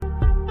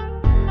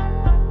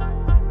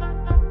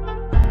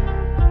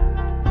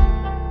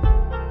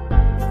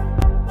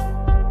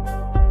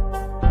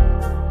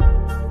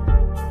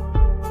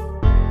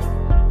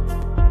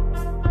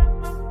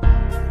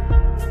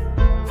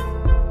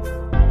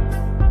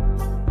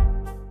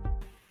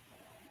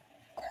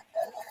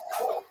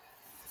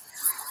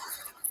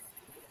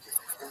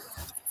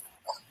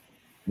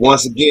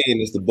Once again,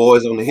 it's the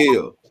boys on the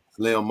hill.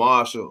 Slim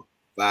Marshall,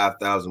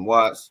 5,000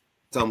 watts.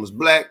 Thomas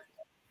Black,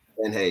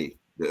 and hey,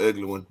 the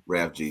ugly one,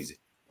 Ralph Jeezy.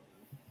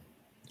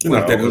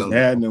 What's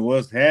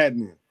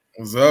happening?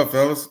 What's up,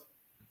 fellas?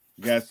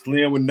 You got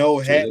Slim with no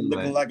hat,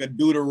 looking like a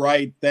do the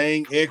right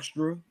thing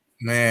extra.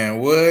 Man,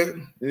 what?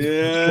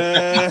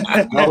 Yeah.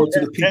 Power to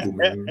the people,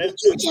 man.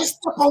 You just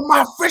step on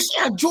my fresh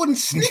Air Jordan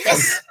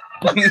sneakers.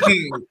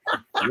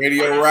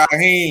 Radio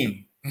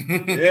Raheem.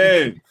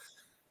 Yeah.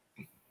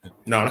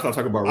 No, that's what I'm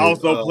talking about.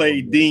 Also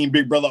played Dean,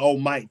 Big Brother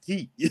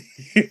Almighty.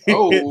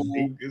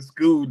 In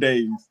School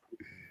Days.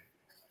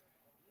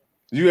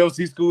 Did you ever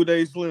see School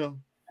Days, Slim?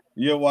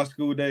 You ever watch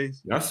School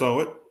Days? Yeah, I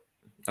saw it.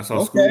 I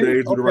saw School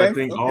Days, Do the Right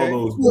Thing, all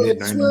those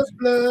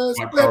mid-90s.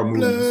 Sweat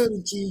blood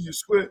until you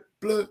sweat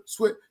blood,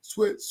 sweat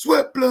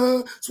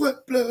blood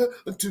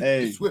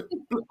until you sweat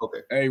blood.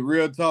 Okay. Hey,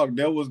 real talk.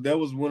 That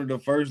was one of the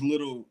first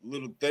little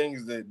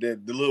things that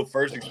the little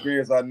first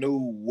experience I knew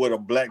what a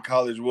black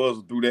college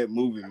was through that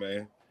movie,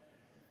 man.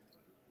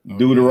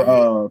 Do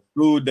the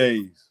School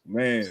Days,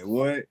 man.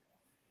 What?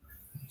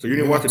 So you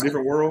didn't watch A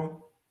Different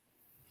World?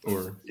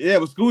 Or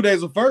but School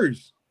Days was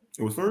first.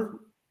 It was first?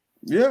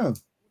 Yeah.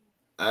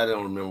 I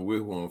don't remember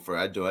which one first.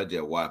 I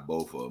just watched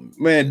both of them.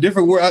 Man,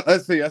 Different World. I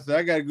said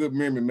I got a good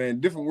memory, man.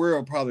 Different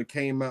World probably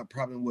came out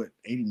what,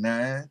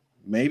 89,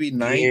 maybe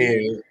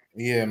 90.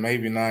 Yeah,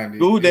 maybe 90.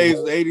 School Days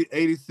was 80,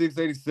 86,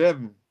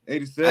 87,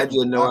 87. I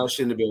just know I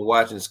shouldn't have been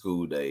watching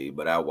School Days,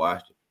 but I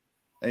watched it.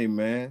 Hey,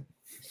 man.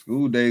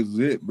 School Days was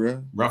it,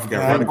 bro. Ralph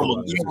got I'm a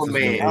gamma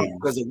man,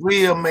 because a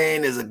real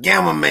man is a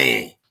gamma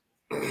man.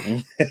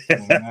 I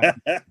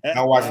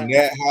watching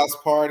that house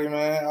party,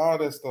 man. All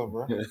that stuff,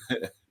 bro.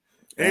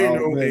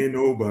 Ain't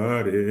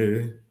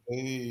nobody.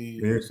 Hey.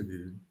 Yes, it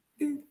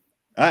is.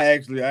 I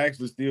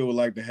actually still would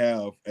like to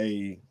have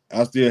a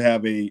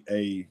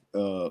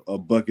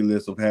bucket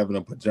list of having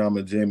a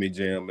pajama jammy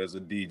jam as a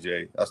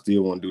DJ. I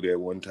still want to do that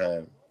one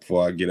time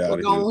before I get out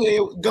of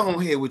here. Go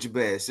ahead with your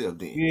bad self,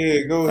 then.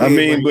 Yeah, go ahead. I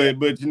mean,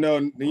 but you know,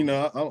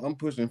 I'm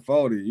pushing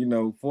 40. You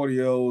know,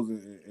 40-year-olds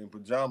in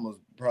pajamas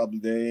probably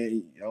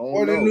they. I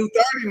don't know. New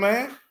 30,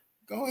 man.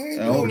 Go ahead.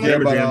 I don't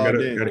care about all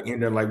that. Got to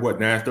end at like what,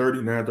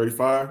 9:30,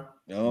 9:35?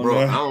 Bro,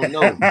 I don't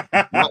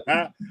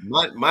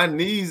know. my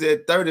knees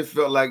at 30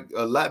 felt like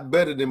a lot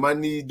better than my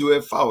knees do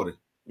at 40.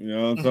 You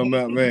know what I'm talking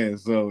about, man?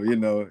 So, you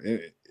know,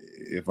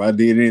 if I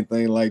did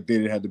anything like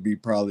that, it had to be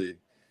probably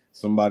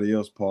somebody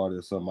else's party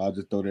or something. I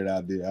just throw that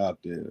idea out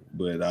there.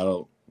 But I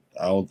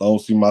don't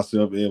see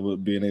myself ever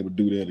being able to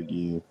do that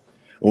again.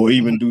 Or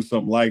even do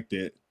something like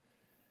that.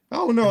 I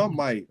don't know.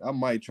 I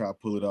might try to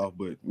pull it off,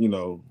 but you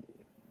know,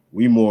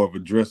 we more of a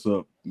dress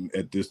up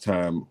at this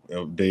time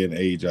of day and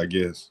age, I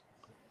guess.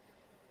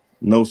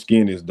 No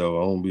skinnies though.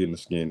 I won't be in the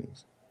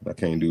skinnies. I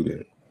can't do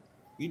that.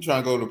 You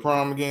trying to go to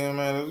prom again,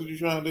 man? That's what you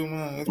trying to do,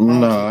 man?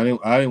 No,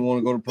 I didn't want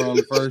to go to prom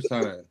the first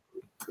time.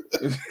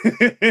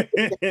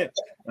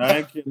 I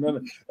ain't kidding.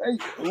 Hey,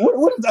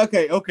 what is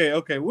okay?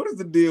 What is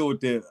the deal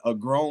with that? A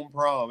grown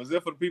prom? Is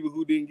that for the people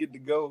who didn't get to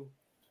go?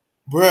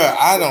 Bruh,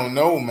 I don't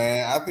know,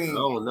 man. I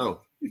don't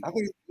know.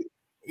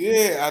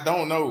 Yeah, I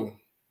don't know.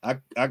 I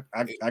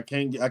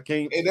can't. At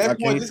that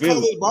point, just color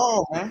the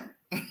ball, man.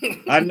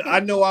 I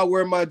know I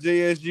wear my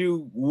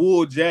JSU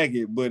wool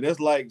jacket, but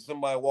that's like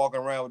somebody walking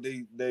around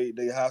with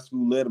they high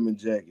school Letterman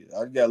jacket.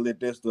 I just gotta let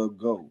that stuff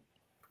go.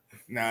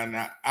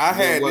 Nah. I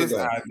had this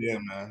idea,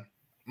 man.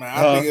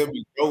 I think it'd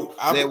be dope.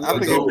 I think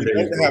it'd be dope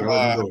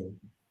to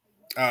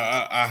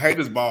have a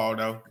haters ball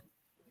though.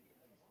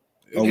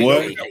 A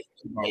what?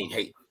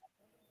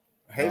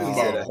 Haters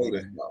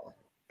ball.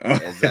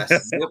 As I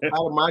sip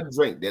out of my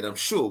drink that I'm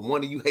sure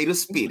one of you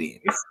haters spit in.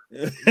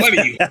 One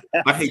of you.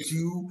 I hate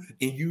you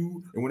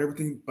and when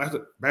everything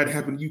bad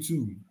happened to you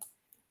too.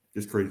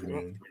 Just crazy,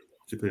 man.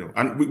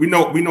 Chappelle. We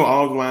know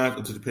all the lines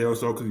of the Chappelle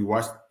show because we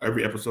watched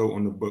every episode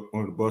on the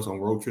bus on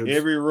road trips.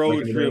 Every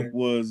road trip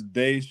was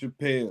Dave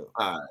Chappelle.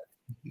 All right.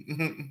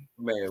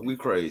 Man, we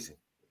crazy.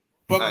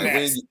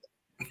 Right,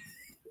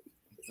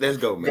 let's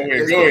go, man.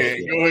 Go ahead.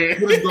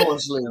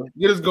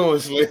 Get us going,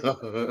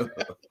 Slim.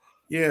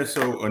 Yeah,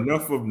 so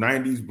enough of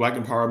 90s Black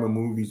empowerment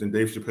movies and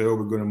Dave Chappelle.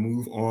 We're going to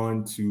move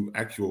on to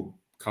actual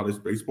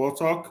college baseball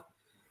talk.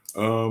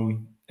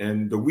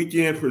 And the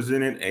weekend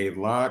presented a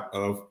lot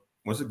of,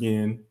 once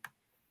again,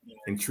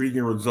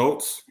 intriguing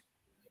results.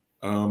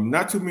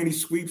 Not too many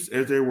sweeps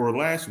as there were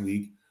last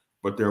week,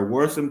 but there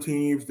were some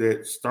teams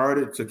that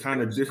started to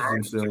kind of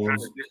distance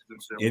themselves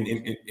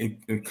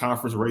in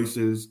conference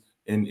races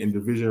and in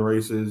division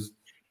races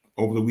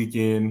over the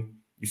weekend.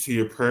 You see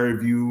a Prairie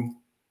View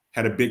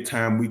had a big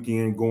time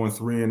weekend going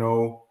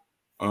 3-0.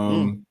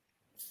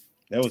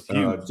 That was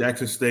huge.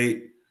 Jackson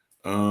State.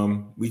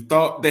 We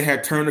thought they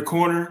had turned the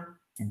corner,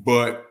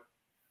 but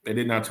they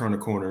did not turn the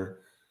corner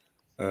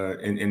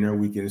in their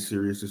weekend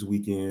series this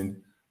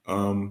weekend.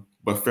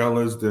 But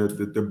fellas,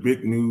 the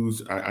big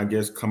news, I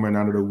guess, coming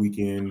out of the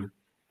weekend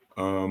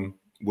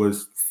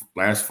was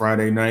last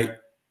Friday night.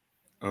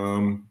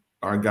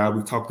 Our guy,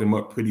 we talked him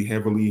up pretty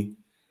heavily,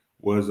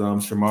 was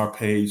Shemar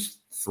Page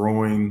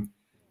throwing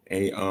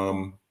a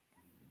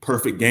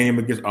perfect game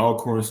against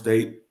Alcorn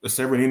State, a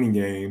 7-inning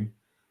game.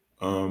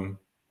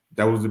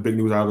 That was the big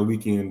news out of the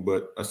weekend.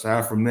 But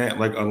aside from that,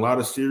 like a lot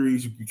of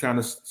series, you kind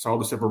of saw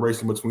the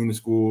separation between the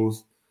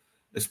schools,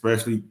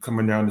 especially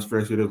coming down the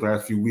stretch of the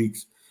last few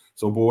weeks.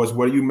 So, boys,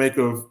 what do you make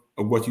of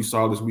what you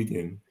saw this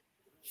weekend?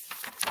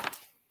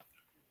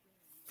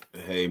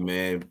 Hey,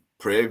 man,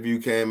 Prairie View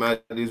came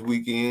out this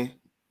weekend,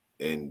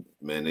 and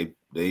man,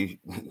 they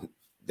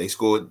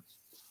scored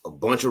a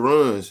bunch of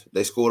runs.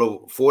 They scored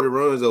over 40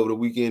 runs over the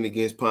weekend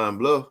against Pine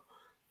Bluff,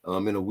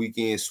 in a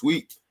weekend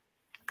sweep.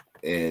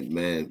 And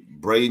man,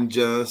 Braden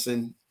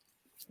Johnson,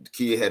 the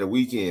kid had a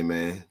weekend,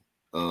 man.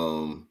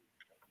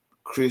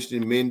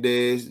 Christian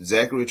Mendez,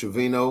 Zachary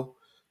Trevino,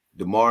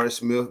 Demaris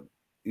Smith.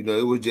 You know,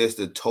 it was just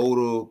a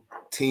total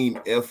team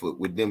effort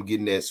with them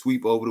getting that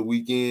sweep over the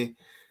weekend.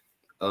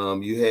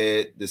 You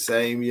had the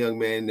same young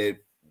man that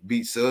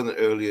beat Southern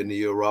earlier in the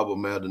year, Robert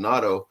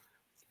Maldonado.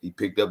 He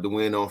picked up the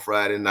win on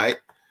Friday night.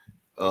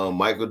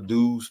 Michael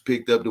Dews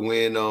picked up the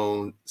win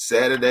on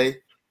Saturday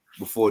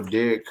before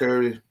Derek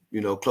Curry,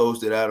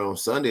 closed it out on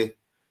Sunday.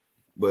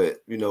 But,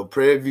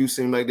 Prairie View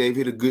seemed like they've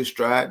hit a good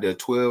stride. They're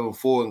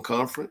 12-4 in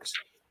conference.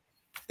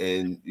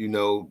 And,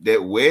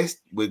 that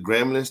West with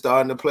Grambling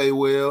starting to play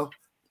well,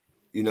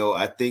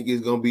 I think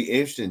it's going to be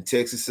interesting.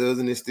 Texas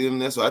Southern is still in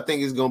there. So I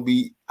think it's going to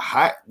be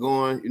hot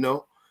going,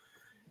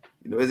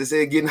 as I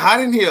said, getting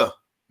hot in here.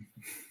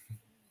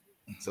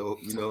 So,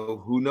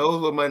 who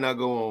knows what might not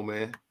go on,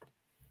 man.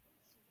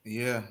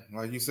 Yeah,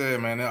 like you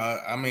said, man.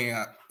 I mean,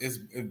 it's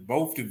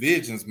both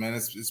divisions, man.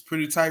 It's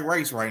pretty tight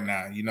race right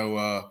now.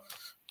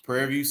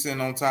 Prairie View sitting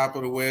on top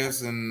of the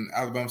West, and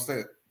Alabama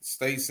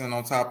State sitting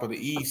on top of the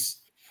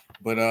East.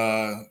 But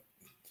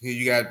here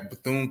you got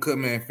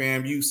Bethune-Cookman and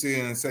FAMU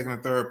sitting in second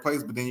and third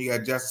place. But then you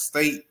got Jackson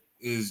State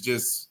is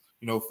just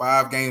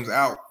 5 games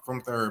out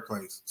from third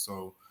place.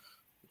 So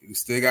you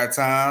still got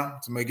time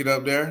to make it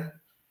up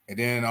there. And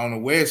then on the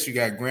West, you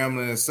got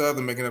Grambling and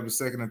Southern making up the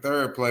second and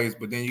third place.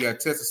 But then you got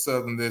Texas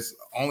Southern that's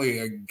only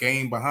a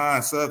game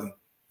behind Southern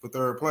for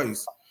third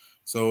place.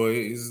 So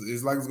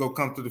it's like it's going to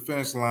come to the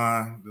finish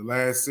line. The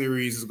last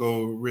series is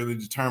going to really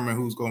determine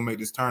who's going to make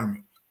this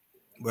tournament.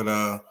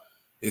 But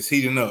it's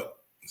heating up.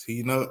 It's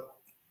heating up.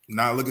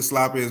 Not looking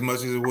sloppy as much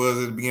as it was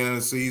at the beginning of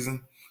the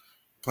season.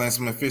 Playing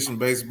some efficient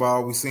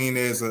baseball. We've seen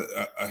it as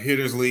a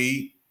hitter's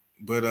league.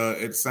 But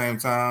at the same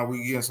time,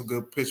 we getting some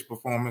good pitch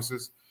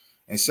performances.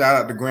 And shout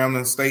out to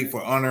Grambling State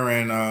for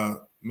honoring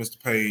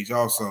Mr. Page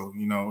also,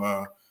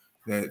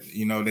 that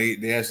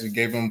they actually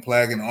gave him a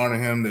plaque and honored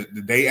him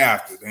the day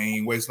after. They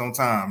ain't waste no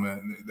time.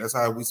 And that's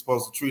how we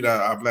supposed to treat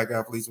our black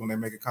athletes when they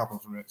make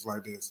accomplishments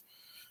like this.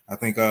 I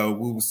think we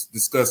was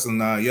discussing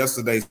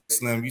yesterday,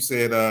 Slim. You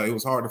said it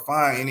was hard to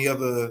find any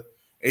other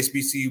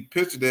HBCU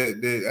pitcher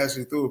that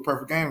actually threw a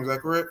perfect game. Is that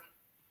correct?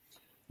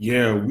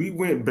 Yeah, we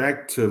went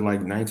back to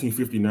like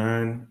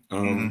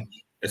 1959.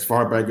 As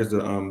far back as the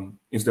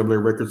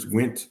NCAA records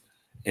went,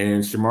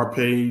 and Shemar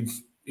Page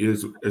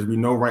is, as we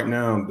know right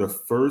now, the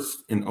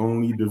first and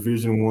only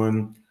Division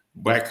I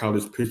black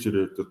college pitcher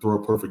to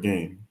throw a perfect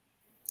game.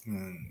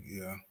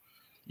 Yeah.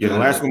 The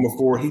last one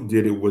before he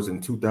did it was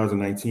in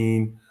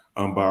 2019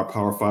 by a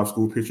Power 5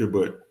 school pitcher,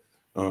 but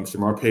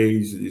Shemar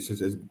Page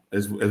is,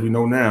 as we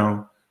know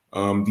now,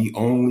 the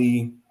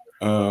only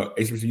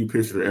HBCU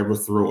pitcher to ever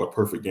throw a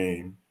perfect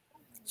game.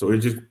 So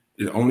it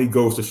only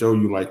goes to show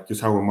you like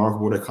just how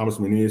remarkable that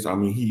accomplishment is. I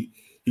mean,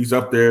 he's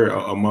up there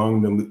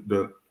among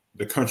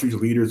the country's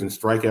leaders in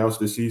strikeouts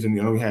this season. He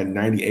only had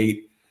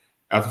 98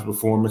 after his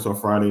performance on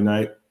Friday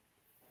night.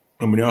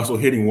 I mean, also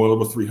hitting well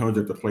over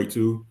 300 at the plate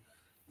too.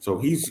 So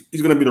he's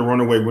going to be the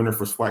runaway winner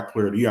for SWAC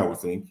Player of the Year, I would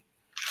think.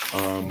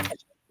 I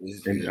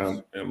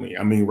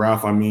mean,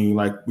 Ralph. I mean,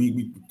 like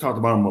we talked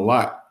about him a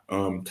lot.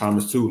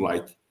 Thomas too.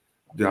 Like,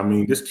 I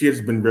mean, this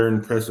kid's been very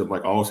impressive.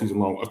 Like all season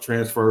long. A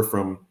transfer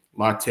from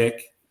La Tech.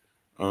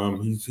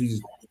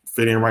 He's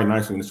fit in right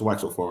nicely in the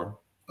SWAC so far.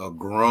 A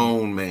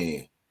grown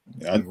man.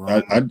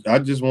 I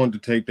just wanted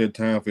to take that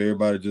time for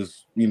everybody,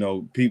 just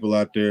people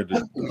out there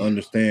to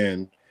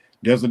understand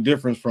there's a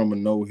difference from a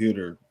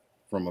no-hitter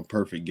from a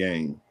perfect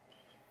game.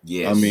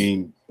 Yes. I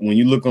mean, when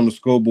you look on the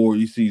scoreboard,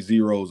 you see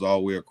zeros all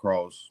the way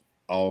across,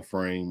 all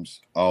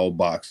frames, all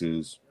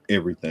boxes,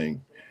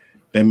 everything.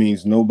 That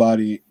means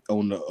nobody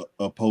on the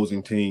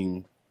opposing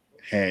team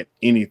had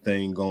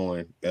anything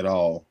going at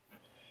all.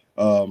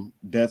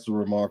 That's a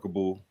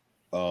remarkable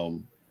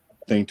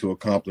thing to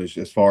accomplish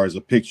as far as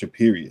a picture,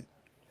 period.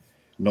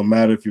 No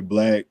matter if you're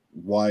black,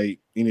 white,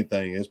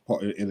 anything, as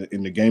part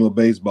in the game of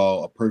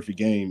baseball, a perfect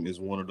game is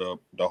one of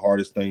the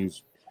hardest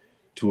things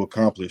to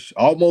accomplish.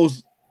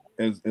 Almost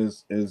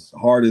as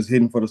hard as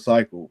hitting for the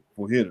cycle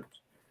for hitters.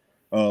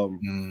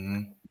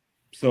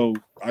 So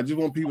I just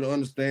want people to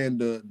understand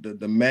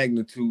the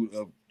magnitude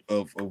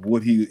of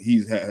what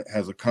he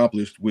has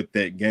accomplished with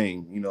that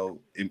game.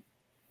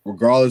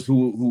 Regardless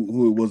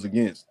who it was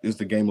against, it's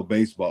the game of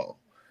baseball,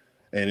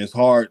 and it's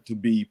hard to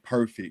be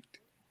perfect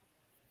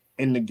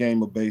in the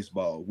game of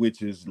baseball,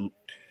 which is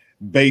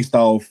based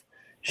off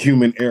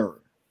human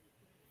error.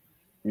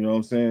 You know what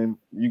I'm saying?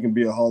 You can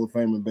be a Hall of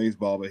Famer in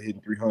baseball by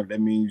hitting 300. That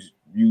means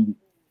you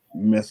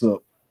mess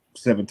up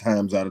 7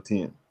 times out of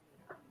 10.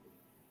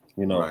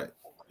 You know, Right.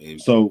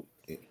 And so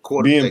being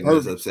quarterback mess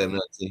perfect. up 7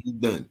 out of 10. He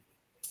done.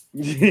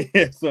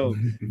 Yeah. So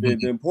the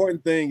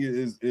important thing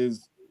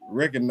is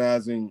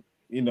recognizing,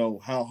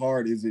 how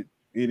hard it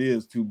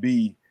is to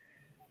be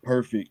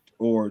perfect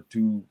or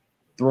to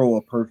throw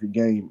a perfect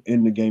game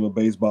in the game of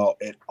baseball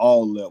at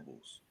all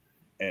levels.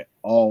 At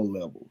all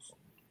levels.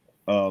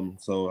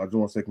 So I just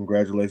want to say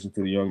congratulations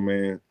to the young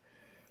man.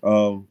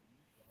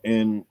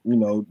 And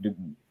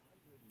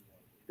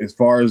as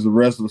far as the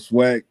rest of the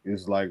SWAC,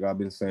 is like I've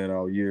been saying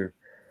all year.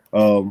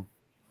 Um,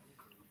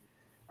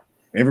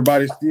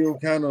 Everybody's still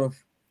kind of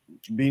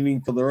beating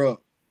each other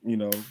up.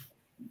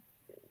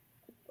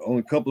 Only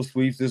a couple of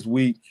sweeps this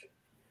week.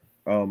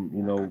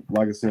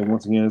 Like I said,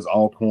 once again, it's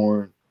all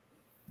corn.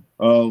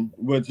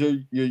 But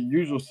your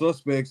usual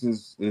suspects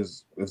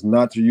is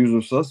not your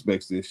usual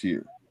suspects this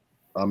year.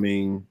 I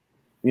mean,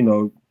 you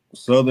know,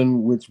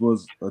 Southern, which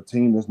was a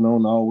team that's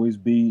known to always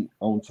be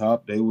on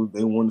top, they won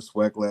the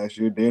SWAC last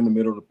year. They're in the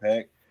middle of the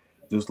pack,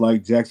 just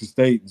like Jackson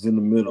State is in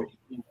the middle.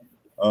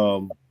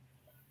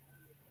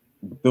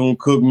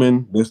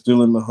 Bethune-Cookman, they're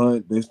still in the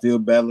hunt. They're still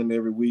battling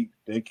every week.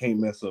 They can't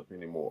mess up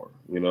anymore.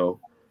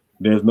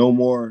 There's no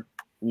more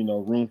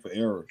room for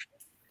error.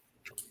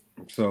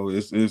 So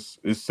it's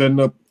setting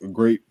up a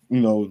great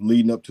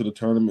leading up to the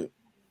tournament.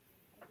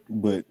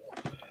 But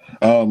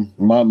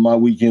my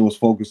weekend was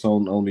focused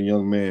on the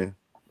young man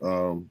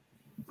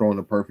throwing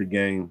a perfect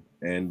game,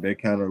 and they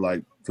kind of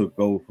like took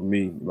over for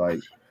me.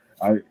 Like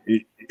and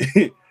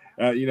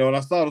I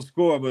saw the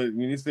score, but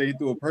when you say he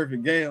threw a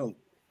perfect game,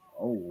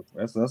 oh,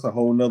 that's a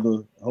whole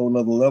nother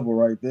level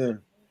right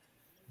there.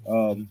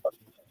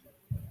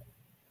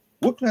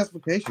 What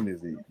classification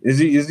is he?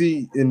 Is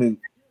he in the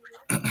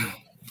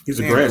He's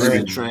a grad He's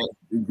a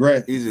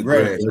student. he's a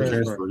grad grad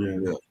transfer?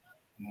 Yeah.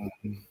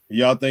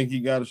 Y'all think he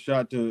got a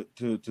shot to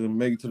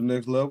make it to the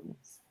next level?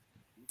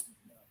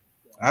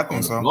 I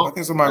think so. bump. I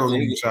think somebody will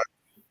get a shot.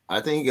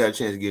 I think he got a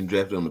chance of getting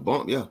drafted on the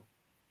bump. Yeah.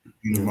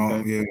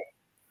 Yeah.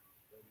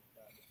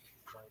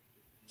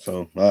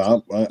 So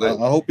I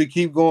hope he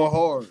keep going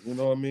hard. You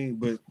know what I mean?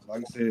 But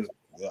like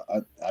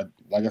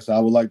I said, I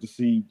would like to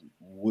see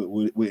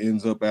what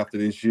ends up after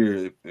this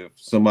year if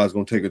somebody's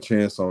gonna take a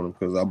chance on him,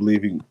 because I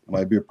believe he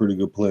might be a pretty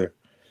good player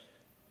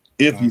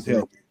if he's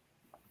healthy.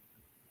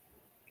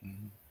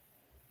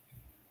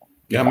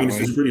 Yeah, I mean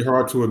it's pretty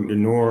hard to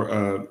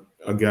ignore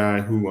a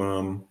guy who's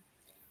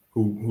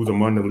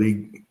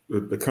among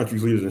the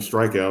country's leaders in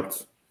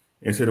strikeouts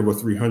instead of a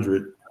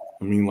 300.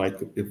 I mean,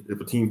 like if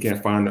a team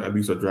can't find at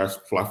least a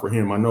draft slot for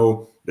him, I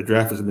know the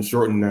draft has been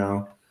shortened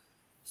now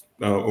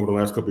over the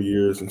last couple of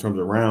years in terms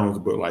of rounds,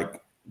 but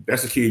like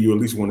that's a kid you at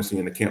least want to see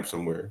in the camp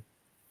somewhere.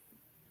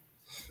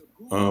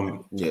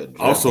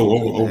 Also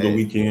over the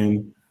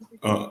weekend,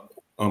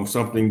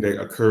 something that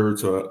occurred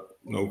to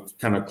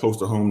kind of close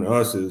to home to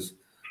us is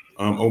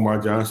Omar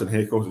Johnson,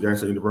 head coach of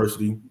Jackson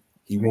University.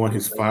 He won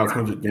his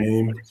 500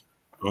 game.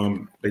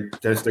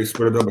 They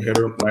split it up ahead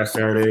of last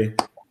Saturday.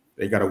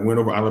 They got a win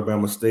over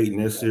Alabama State in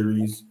their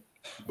series,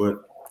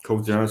 but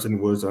Coach Johnson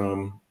was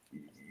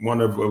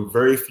one of a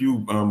very few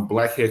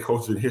black head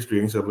coaches in history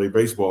of NCAA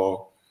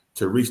baseball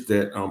to reach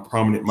that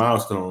prominent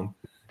milestone.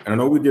 And I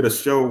know we did a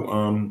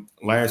show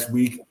last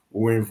week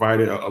where we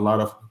invited a lot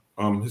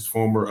of his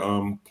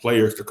former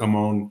players to come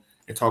on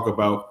and talk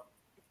about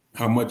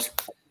how much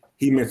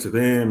he meant to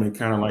them and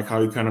kind of like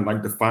how he kind of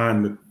like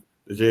defined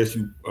the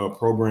JSU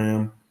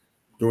program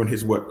during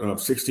his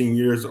 16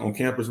 years on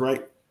campus,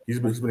 right? He's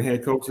been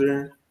head coach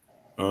there.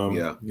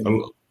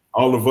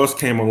 All of us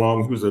came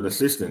along. He was an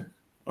assistant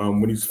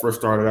when he first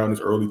started out in his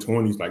early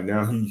 20s. Like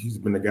now he's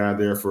been the guy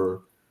there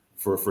for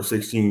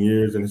 16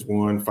 years and has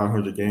won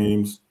 500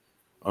 games.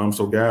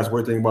 So guys,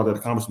 what do you think about that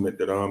accomplishment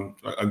that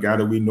a guy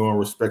that we know and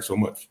respect so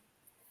much?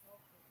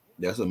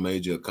 That's a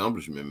major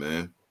accomplishment,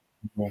 man.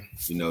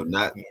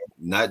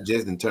 Not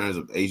just in terms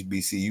of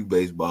HBCU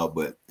baseball,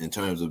 but in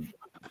terms of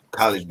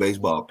college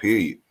baseball,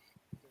 period.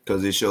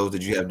 Because it shows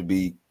that you have to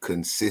be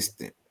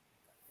consistent.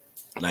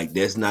 Like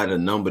that's not a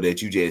number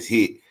that you just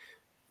hit.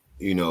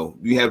 You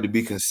have to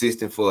be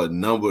consistent for a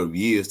number of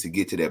years to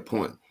get to that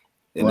point,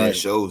 and that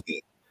shows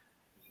that.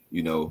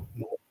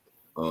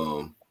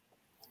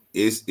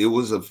 It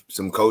was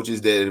some coaches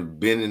that have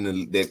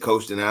been that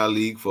coached in our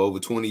league for over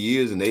 20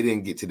 years, and they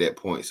didn't get to that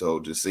point. So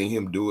to see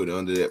him do it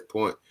under that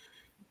point,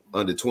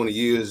 under 20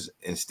 years,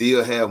 and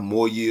still have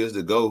more years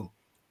to go,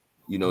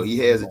 he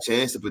has a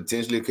chance to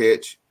potentially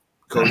catch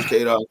Coach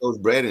Kadar and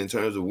Coach Brad in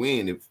terms of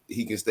win if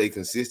he can stay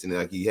consistent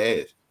like he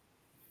has.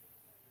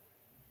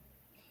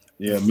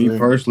 Yeah, me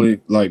personally,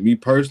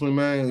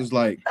 man, it's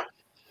like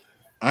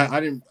I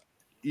didn't,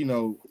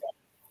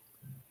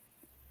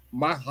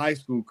 my high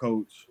school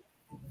coach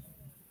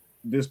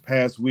this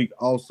past week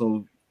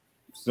also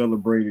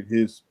celebrated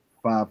his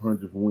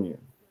 500th win.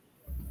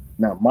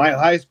 Now, my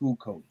high school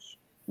coach,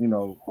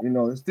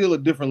 it's still a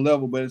different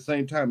level, but at the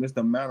same time, it's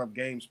the amount of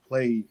games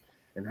played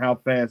and how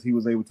fast he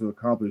was able to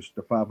accomplish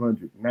the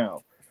 500.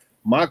 Now,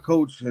 My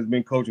coach has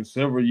been coaching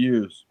several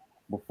years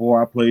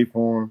before I played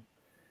for him,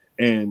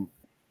 and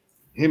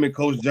him and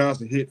Coach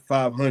Johnson hit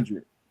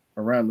 500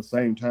 around the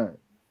same time.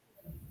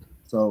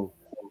 So,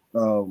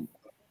 um,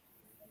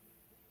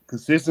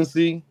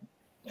 consistency,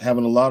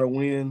 having a lot of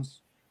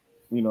wins,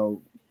 you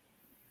know,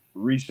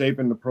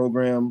 reshaping the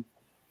program.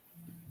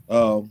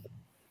 Um,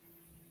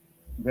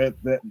 that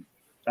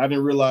I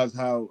didn't realize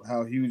how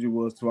huge it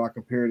was till I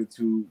compared it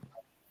to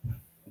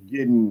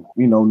getting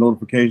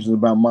notifications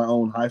about my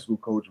own high school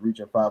coach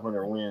reaching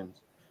 500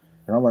 wins,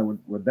 and I'm like,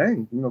 well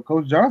dang,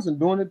 Coach Johnson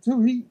doing it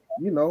too.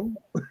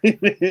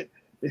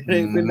 It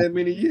ain't been Mm, that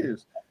many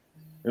years.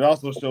 It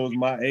also shows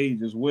my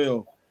age as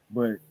well,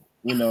 but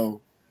you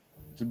know,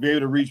 to be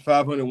able to reach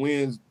 500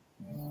 wins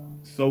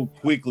so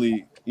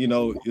quickly,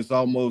 it's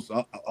almost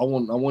I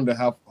wonder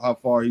how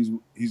far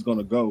he's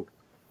gonna go.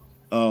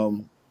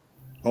 Um,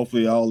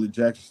 hopefully all at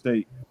Jackson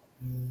State,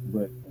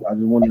 but I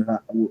just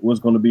wonder what's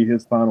going to be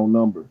his final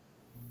number.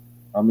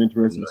 I'm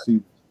interested to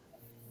see.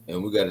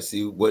 And we got to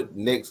see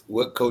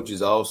what coach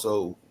is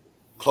also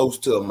close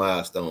to a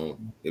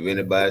milestone. If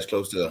anybody's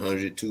close to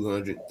 100,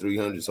 200,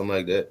 300, something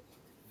like that,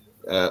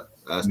 I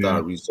yeah,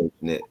 start researching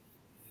that.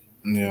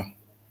 yeah.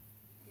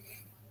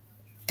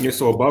 Yeah.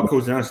 So about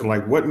Coach Johnson,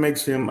 like, what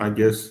makes him, I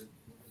guess,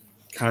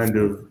 kind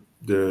of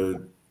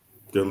the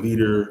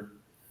leader,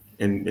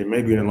 and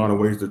maybe in a lot of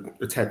ways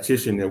the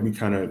tactician that we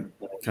kind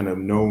of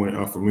know and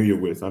are familiar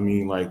with. I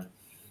mean, like,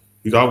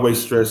 he's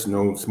always stressed,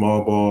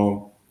 small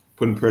ball,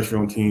 putting pressure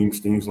on teams,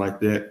 things like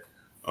that.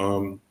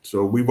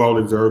 So we've all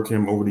observed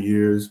him over the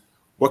years.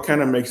 What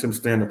kind of makes him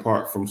stand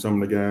apart from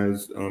some of the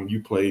guys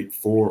you played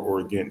for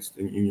or against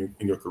in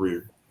your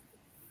career?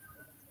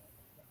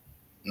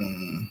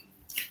 Mm.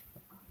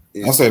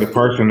 I'll It's say the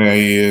person that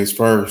he is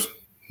first.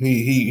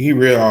 He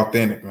real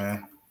authentic,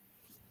 man.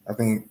 I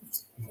think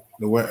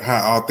the way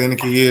how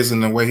authentic he is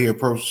and the way he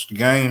approached the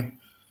game.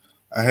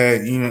 I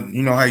had you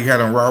know how you had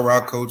them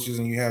raw coaches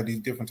and you had these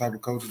different type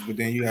of coaches, but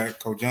then you had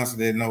Coach Johnson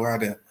that know how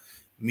to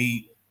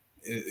meet.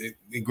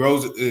 It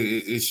grows.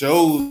 It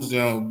shows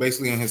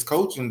basically in his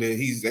coaching that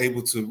he's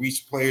able to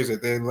reach players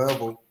at that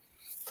level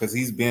because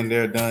he's been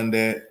there, done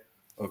that,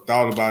 or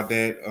thought about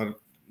that, or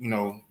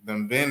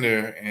them been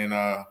there,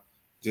 and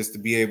just to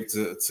be able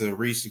to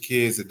reach the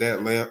kids at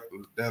that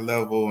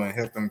level and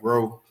help them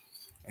grow,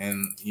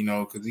 and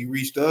because he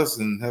reached us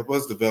and helped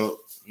us develop,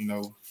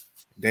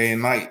 day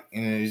and night,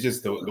 and it's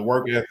just the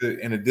work ethic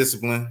and the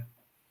discipline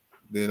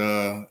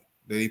that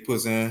that he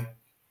puts in.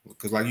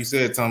 Because like you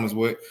said, Thomas,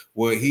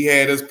 what he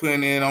had us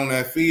putting in on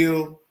that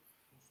field,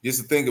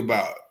 just to think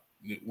about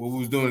what we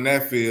was doing in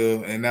that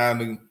field, and now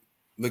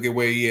look at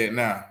where he at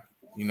now.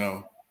 You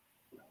know,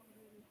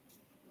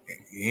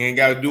 he ain't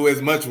got to do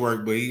as much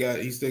work, but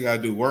he still got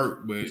to do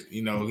work. But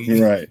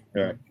Right,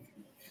 right.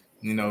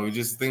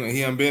 just think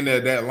he ain't been there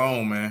that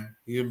long, man.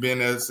 He ain't been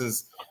there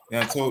since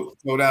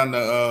tore down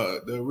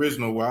the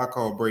original what I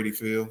call Brady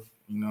Field.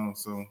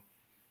 So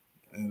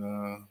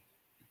and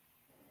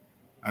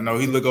I know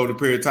he looked over the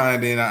period of time.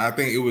 Then I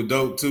think it was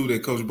dope too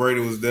that Coach Brady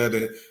was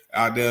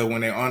out there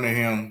when they honored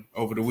him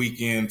over the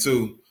weekend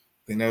too. I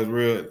think that was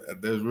real.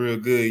 That was real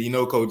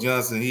good. Coach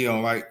Johnson, he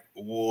don't like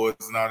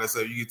awards and all that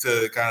stuff. You can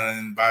tell it kind of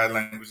in body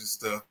language and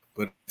stuff.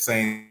 But at the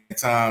same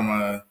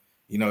time,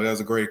 that was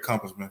a great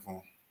accomplishment for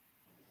him.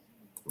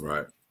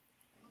 right.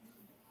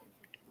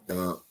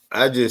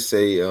 I just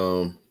say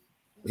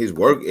his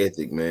work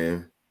ethic,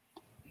 man.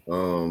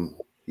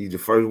 He's the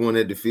first one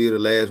at the field, the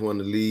last one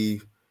to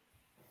leave,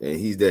 and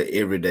he's there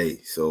every day.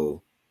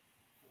 So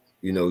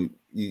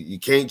you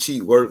can't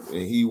cheat work,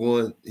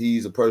 and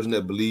he's a person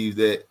that believes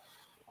that,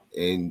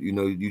 and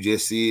you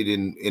just see it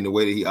in the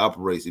way that he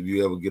operates if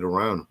you ever get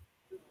around him.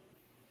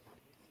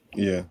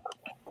 Yeah.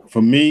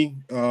 For me,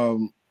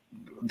 to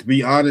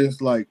be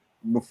honest, like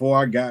before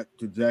I got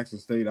to Jackson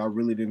State, I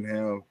really didn't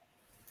have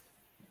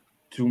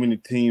too many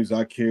teams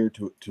I cared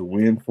to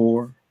win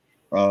for,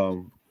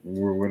 or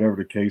whatever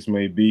the case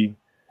may be.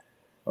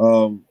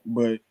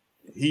 But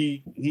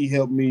he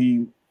helped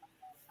me.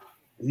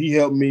 He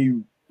helped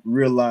me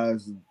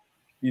realize,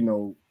 you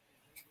know,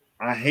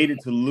 I hated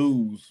to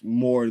lose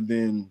more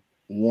than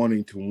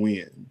wanting to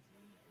win.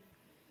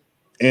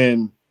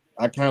 And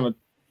I kind of,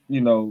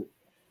 you know,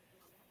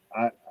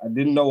 I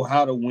didn't know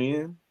how to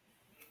win,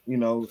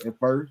 at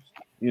first,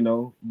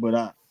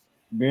 but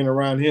being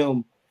around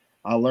him,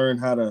 I learned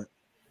how to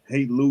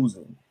hate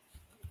losing,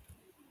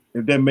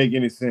 if that make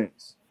any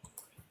sense.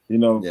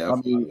 Yeah, I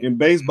mean, in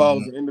baseball,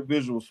 it's an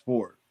individual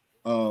sport.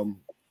 Um,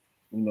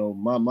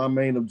 my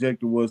main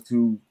objective was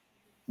to,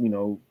 you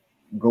know,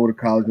 go to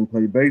college and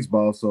play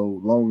baseball.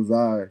 So long as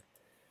I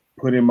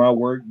put in my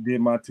work, did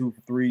my 2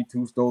 for 3,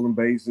 2 stolen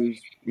bases,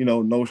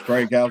 no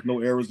strikeouts, no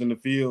errors in the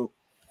field.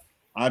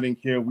 I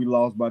didn't care if we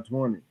lost by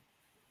 20.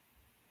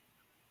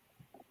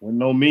 Well,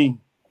 no me,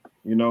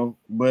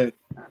 But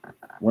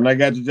when I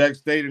got to Jack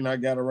State and I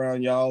got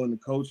around y'all and the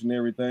coach and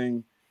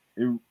everything,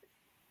 it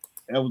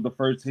that was the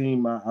first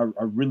team I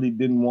really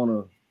didn't want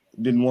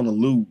to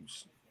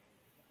lose.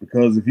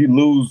 Because if you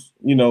lose,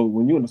 when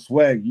you're in the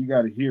SWAC, you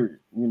got to hear it.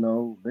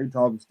 They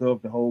talking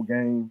stuff the whole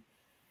game.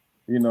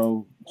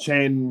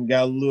 chanting,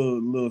 got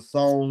little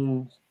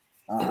songs.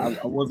 I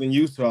wasn't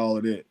used to all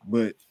of that,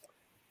 but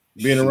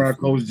being around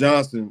Coach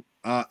Johnson,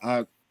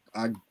 I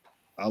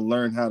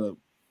learned how to.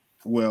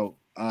 Well,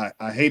 I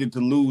hated to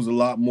lose a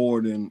lot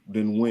more than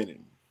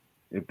winning.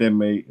 If that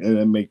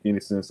make any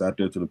sense out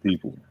there to the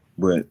people,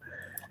 but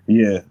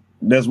yeah,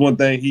 that's one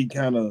thing he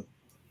kind of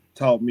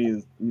taught me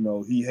is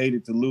he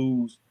hated to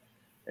lose,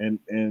 and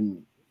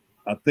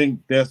I think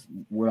that's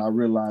what I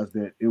realized,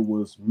 that it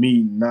was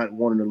me not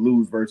wanting to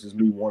lose versus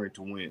me wanting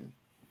to win.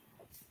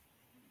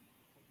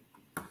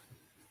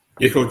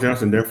 Yeah, Coach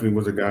Johnson definitely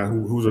was a guy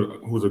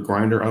who's a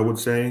grinder, I would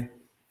say,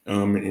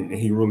 and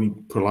he really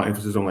put a lot of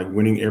emphasis on like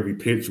winning every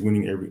pitch,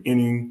 winning every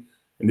inning,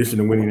 in addition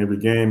to winning every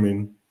game,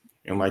 and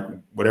like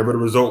whatever the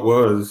result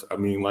was, I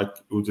mean, like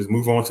it would just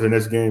move on to the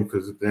next game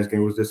because the next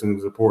game was just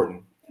as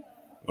important.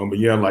 But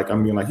yeah, like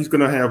he's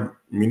gonna have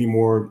many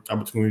more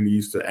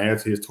opportunities to add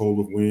to his total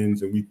of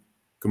wins, and we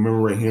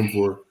commemorate him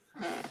for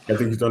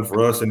everything he's done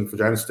for us and for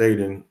Jackson State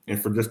and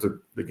for just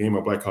the game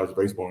of black college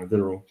baseball in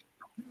general.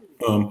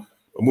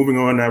 But moving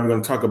on now, we're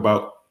going to talk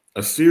about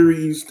a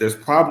series that's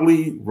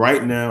probably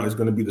right now is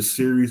going to be the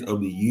series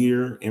of the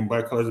year in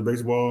black college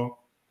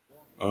baseball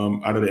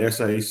out of the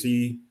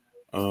SIAC.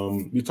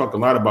 We talked a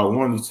lot about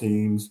one of these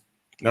teams,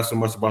 not so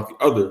much about the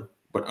other.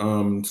 But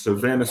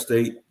Savannah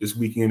State this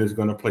weekend is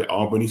going to play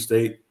Albany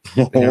State.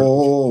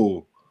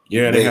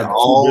 They have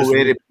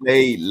already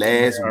played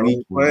last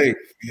week.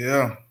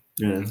 Yeah.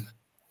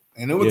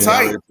 And it was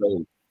tight.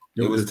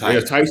 It was tight.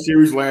 A tight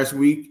series last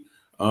week.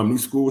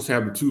 These schools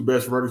have the two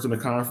best records in the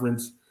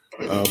conference.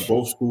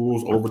 Both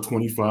schools over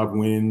 25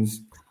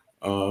 wins.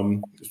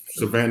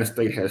 Savannah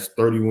State has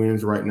 30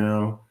 wins right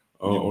now.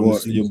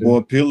 Your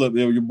boy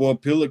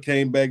Pillar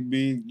came back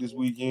big this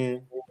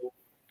weekend.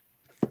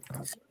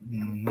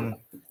 Mm-hmm.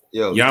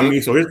 I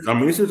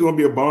mean, this is going to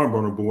be a barn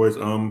burner, boys.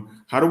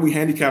 How do we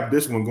handicap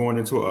this one going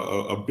into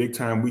a big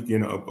time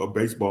weekend of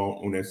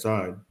baseball on that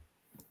side?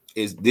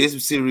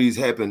 This series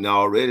happened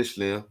already,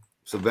 Slim.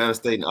 Savannah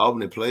State and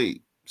Albany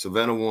played.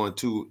 Savannah won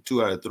two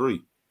out of 3.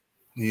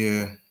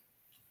 Yeah.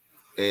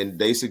 And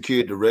they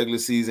secured the regular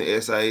season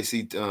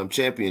SIAC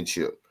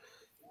championship.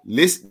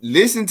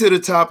 Listen to the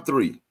top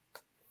 3.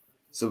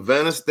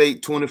 Savannah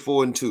State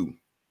 24-2.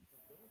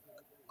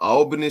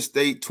 Albany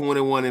State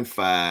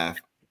 21-5.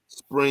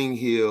 Spring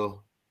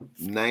Hill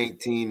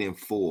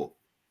 19-4.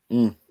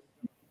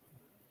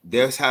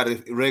 That's how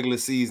the regular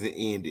season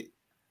ended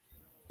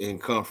in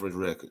conference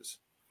records.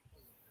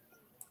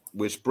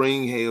 With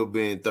Spring Hill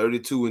being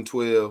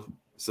 32-12,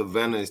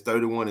 Savannah is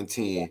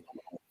 31-10,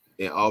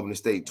 and Albany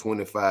State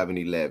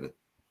 25-11.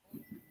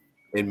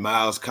 And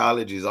Miles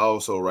College is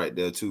also right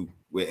there too,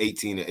 with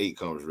 18-8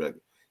 conference record.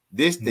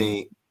 This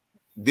thing,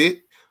 this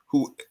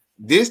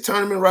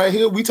tournament right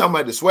here, we talking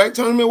about the SWAC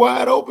tournament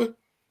wide open.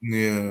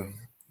 Yeah,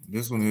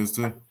 this one is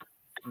too.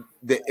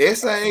 The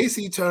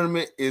SIAC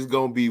tournament is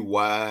gonna be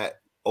wide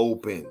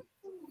open.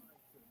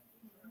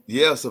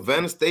 Yeah,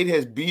 Savannah State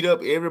has beat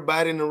up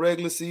everybody in the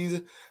regular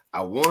season.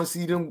 I want to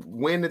see them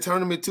win the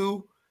tournament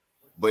too.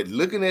 But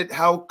looking at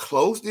how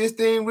close this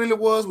thing really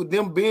was with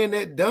them being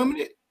that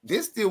dominant,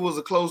 this still was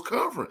a close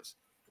conference.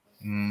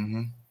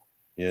 Mm-hmm.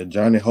 Yeah,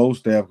 Johnny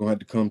Holstaff gonna have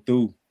to come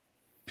through.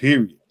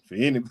 Period. For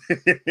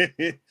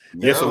anybody.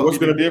 Yeah. So what's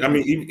gonna be? I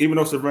mean, even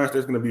though Savannah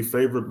State's gonna be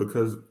favored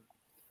because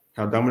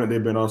how dominant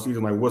they've been all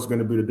season, like what's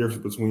gonna be the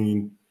difference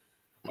between?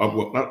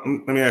 Let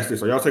me ask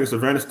this: are y'all taking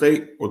Savannah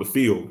State or the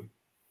field?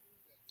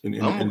 I'm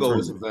gonna go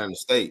with Savannah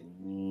State.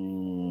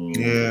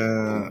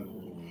 Yeah,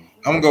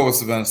 I'm gonna go with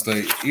Savannah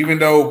State. Even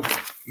though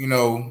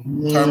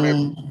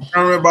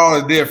tournament ball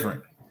is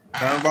different.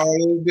 Tournament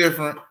ball is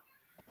different.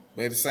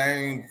 But at the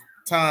same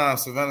time,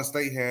 Savannah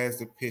State has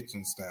the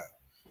pitching style.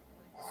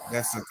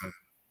 That's the thing.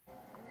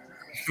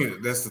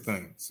 That's the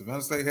thing.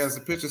 Savannah State has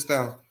the pitching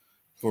style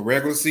for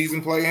regular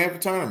season play and for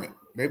tournament.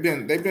 They've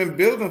been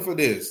building for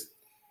this.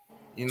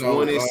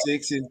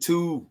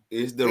 26-2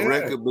 is the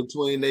record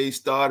between they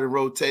started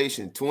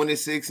rotation.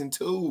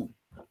 26-2.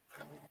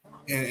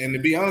 And to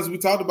be honest, we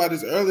talked about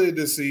this earlier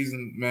this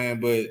season, man.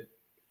 But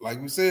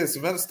like we said,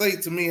 Savannah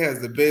State to me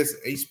has the best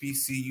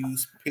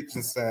HBCU's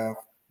pitching style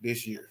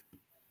this year.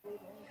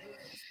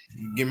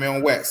 You get me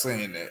on wax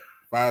saying that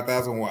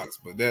 5,000 watts,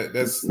 but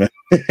that's. I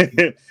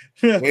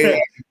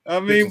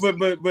mean, but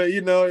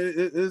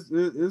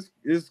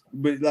it's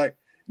but like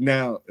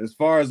now as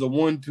far as a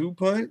 1-2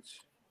 punch.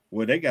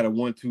 Well, they got a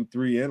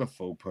 1-2-3 and a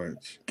 4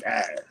 punch.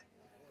 God.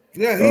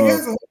 Yeah, he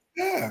has a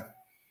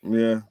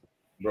yeah.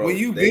 Bro, when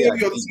you build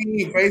your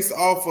team based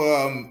off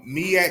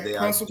MEAC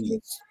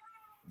principles,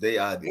 they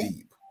are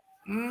deep.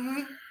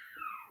 Mm-hmm.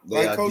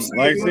 Like I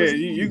said,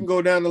 you can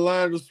go down the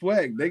line of the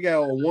SWAC. They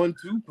got a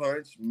 1-2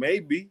 punch,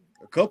 maybe.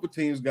 A couple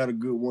teams got a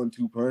good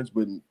 1-2 punch,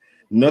 but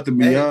nothing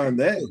beyond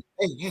that.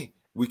 Hey,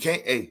 we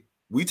can't. Hey,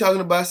 we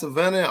talking about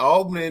Savannah and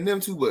Albany and them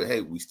too, but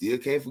hey, we still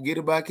can't forget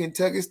about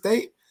Kentucky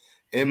State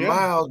and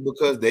Miles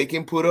because they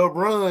can put up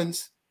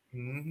runs.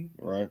 Mm-hmm.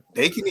 Right.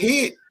 They can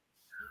hit.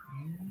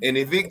 And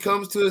if it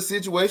comes to a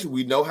situation,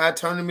 we know how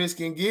tournaments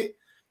can get.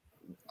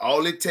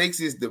 All it takes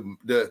is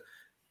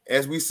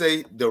as we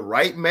say, the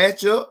right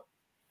matchup,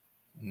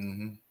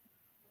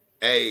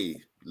 a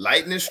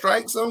lightning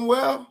strike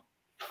somewhere,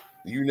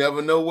 you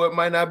never know what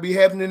might not be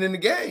happening in the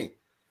game.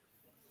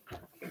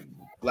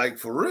 Like,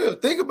 for real,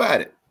 think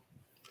about it.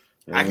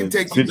 I can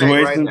take you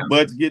back right now.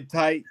 Butts get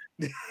tight.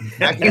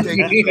 I can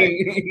take you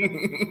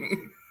back.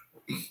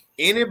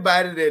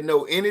 Anybody that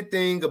know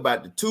anything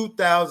about the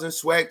 2000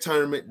 SWAC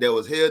tournament that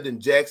was held in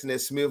Jackson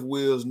at Smith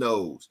Wills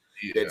knows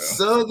that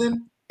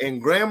Southern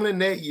and Grambling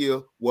that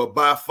year were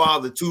by far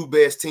the two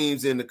best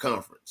teams in the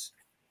conference.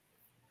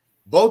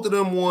 Both of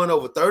them won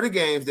over 30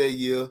 games that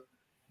year,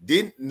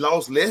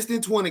 lost less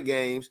than 20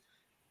 games.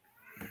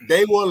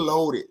 They were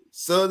loaded.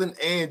 Southern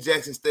and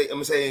Jackson State, I'm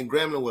going to say, and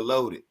Grambling were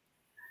loaded.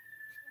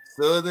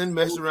 Southern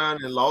messed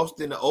around and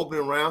lost in the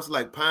opening rounds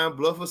like Pine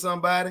Bluff or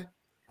somebody.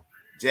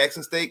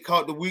 Jackson State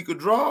caught the weaker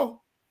draw.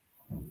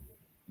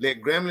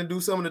 Let Grambling do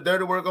some of the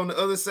dirty work on the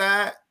other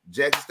side.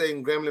 Jackson State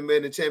and Grambling met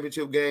in the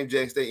championship game.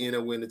 Jackson State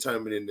ended up winning the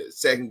tournament in the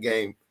second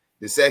game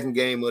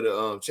of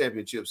the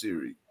championship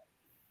series.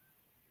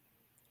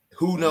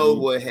 Who knows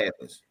what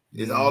happens?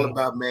 It's all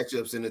about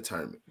matchups in the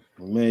tournament.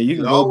 Man, you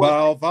can go by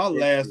off our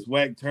last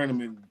SWAC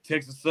tournament.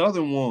 Texas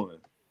Southern won.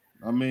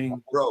 I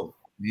mean, bro.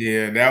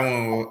 Yeah, that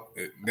one.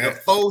 The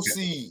 4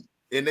 seed,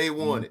 and they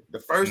won it. The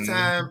first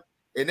time,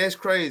 and that's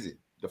crazy.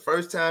 The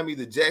first time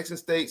either Jackson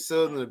State,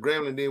 Southern, or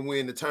Grambling didn't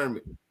win the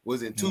tournament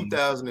was in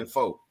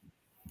 2004.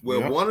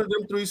 Well, one of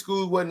them 3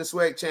 schools wasn't a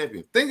SWAC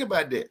champion. Think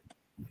about that.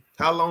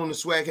 How long the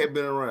SWAC had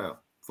been around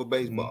for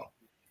baseball.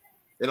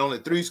 And only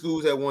 3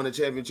 schools had won a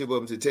championship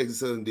up until Texas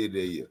Southern did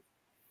that year.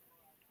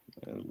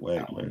 That's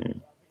whack,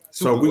 man.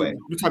 So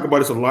we talk about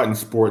this a lot in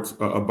sports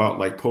about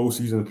like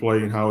postseason play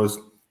and how it's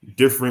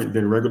different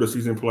than regular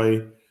season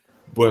play.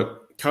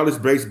 But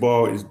college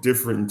baseball is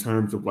different in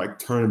terms of like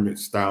tournament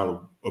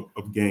style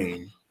of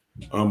game.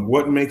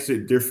 What makes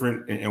it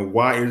different and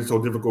why is it so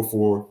difficult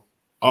for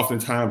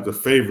oftentimes the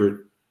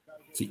favorite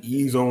to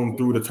ease on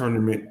through the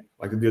tournament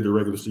like they did the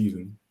regular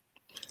season?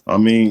 I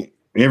mean,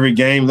 every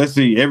game is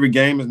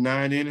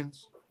 9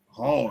 innings.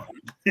 Hard.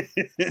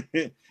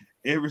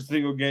 Every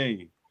single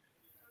game.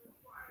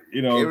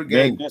 You know, every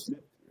game.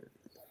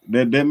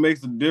 That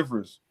makes a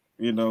difference,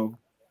 you know.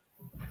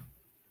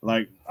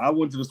 Like, I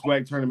went to the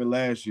SWAC tournament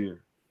last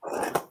year,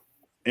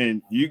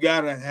 and you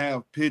got to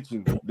have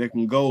pitching that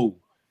can go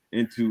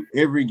into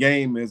every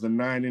game as a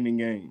 9-inning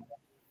game.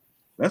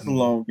 That's a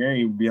long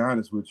game, to be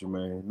honest with you,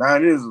 man.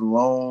 9 is a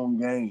long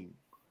game.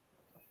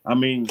 I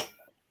mean,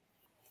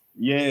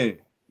 yeah.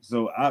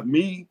 So,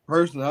 me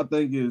personally, I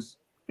think is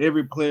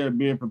every player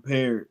being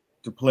prepared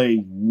to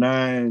play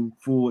 9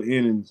 full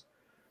innings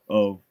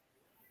of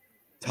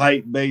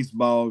tight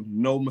baseball,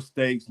 no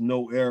mistakes,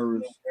 no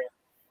errors.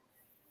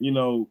 You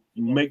know,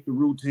 make the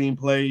routine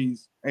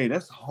plays. Hey,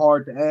 that's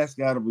hard to ask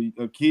out of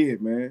a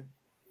kid, man.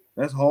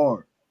 That's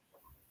hard.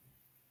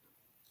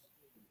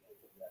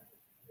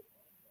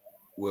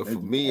 Well, for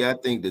me, I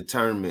think the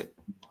tournament,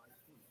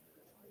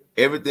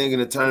 everything in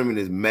the tournament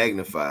is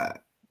magnified.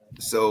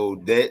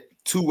 So that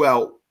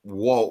 2-out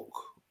walk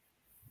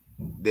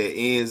that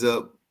ends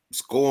up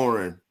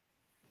scoring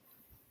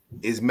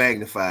is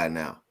magnified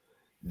now.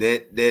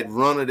 That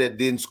runner that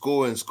didn't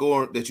score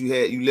that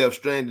you left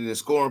stranded in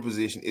scoring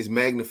position is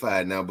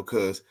magnified now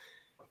because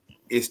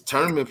it's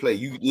tournament play.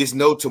 It's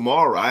no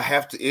tomorrow.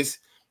 It's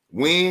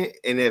win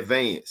and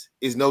advance.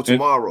 It's no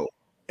tomorrow.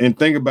 And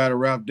think about it,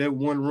 Ralph. That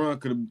one run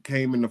could have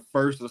came in the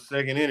first or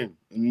second inning,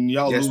 and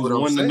y'all lose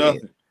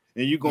 1-0,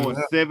 and you going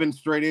 7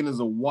 straight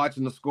innings of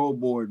watching the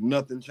scoreboard,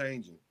 nothing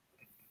changing.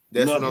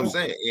 That's what I'm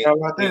saying.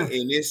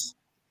 And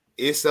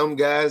it's some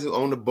guys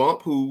on the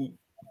bump who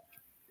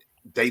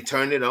they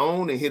turn it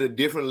on and hit a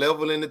different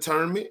level in the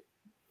tournament.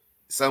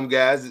 Some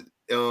guys at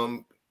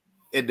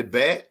the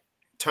bat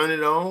turn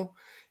it on.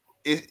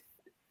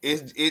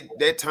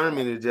 That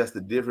tournament is just a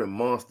different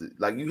monster.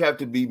 Like, you have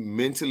to be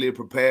mentally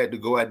prepared to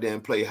go out there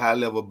and play high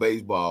level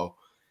baseball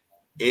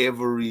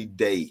every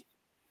day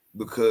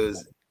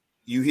because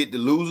you hit the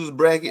losers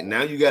bracket.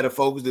 Now you got to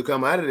focus to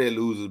come out of that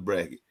losers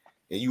bracket,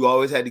 and you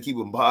always had to keep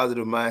a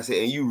positive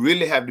mindset. And you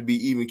really have to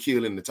be even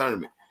keel in the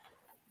tournament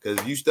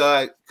because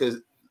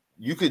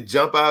you could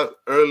jump out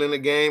early in the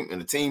game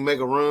and the team make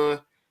a run.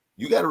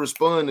 You got to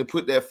respond and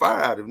put that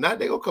fire out. If not,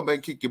 they're gonna come back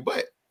and kick your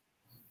butt.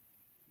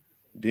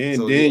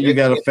 Then you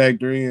got to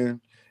factor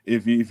in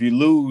if you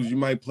lose, you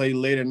might play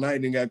late at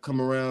night and got to come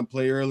around and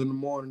play early in the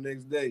morning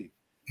next day.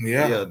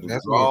 Yeah,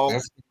 that's all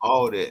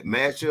that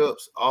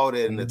matchups, all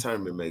that in the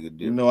tournament make a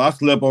difference. You know, I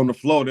slept on the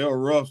floor. They were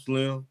rough,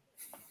 Slim.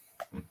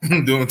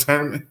 Doing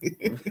tournament.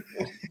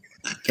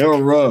 They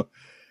were rough.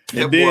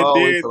 And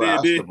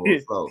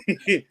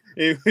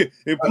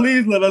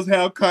please let us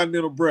have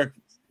continental breakfast.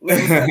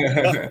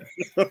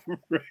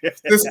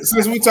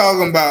 Since we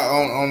talking about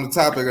on the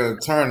topic of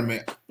the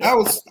tournament, I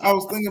was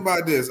thinking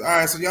about this. All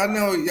right, so y'all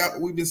know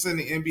we've been seeing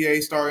the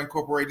NBA start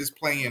incorporate this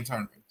play-in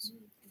tournaments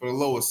for the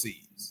lower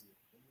seeds.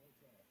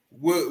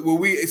 Will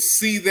we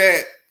see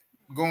that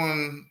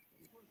going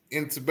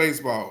into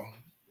baseball?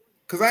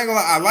 Because I ain't gonna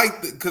lie, I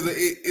like because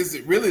is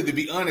it really, to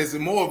be honest,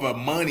 it's more of a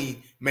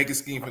money making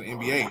scheme for the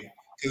NBA.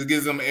 because it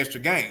gives them an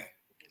extra game.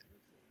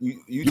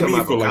 You You talking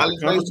mean about for like college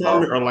the conference baseball?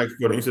 tournament or like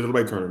for the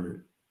NCAA tournament?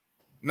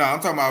 No,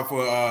 I'm talking about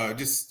for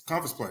just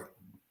conference play.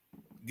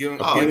 Give them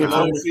Playing the lower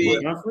tournament for seed.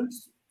 the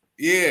conference?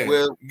 Yeah.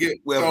 Well,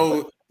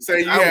 So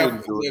say you I have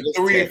wouldn't do it. the That's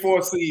 3 and tacky.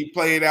 4 seed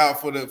played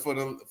out for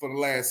the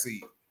last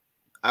seed.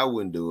 I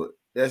wouldn't do it.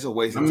 That's a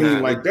waste I of mean,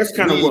 time. like that's To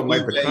kind of me, what it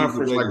like the devalues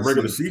conference, like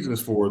regular season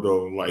is for,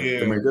 though. Like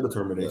to make that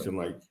determination.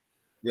 Like,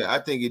 yeah, I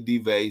think it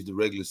devalues the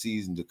regular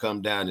season to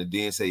come down and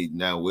then say,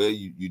 "Now, well,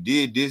 you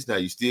did this. Now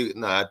you still."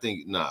 No, I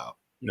think no.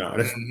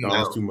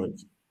 that's too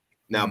much.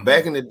 Now,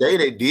 back in the day,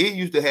 they did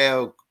used to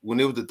have when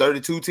it was the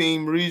 32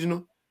 team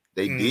regional.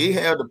 They did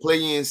have the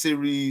play-in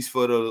series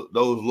for those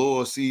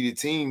lower seeded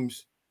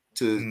teams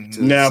to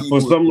now see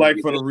for who something like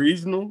for the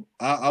regional,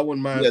 I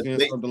wouldn't mind seeing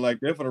they, something like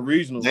that for the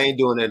regional. They ain't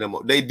doing that no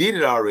more. They did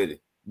it already.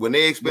 When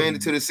they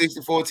expanded to the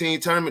 64 team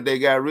tournament, they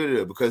got rid of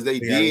it because they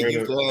did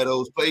used to have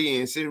those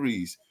play-in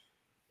series.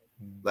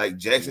 Like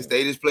Jackson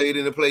State has played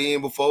in the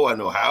play-in before. I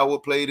know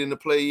Howard played in the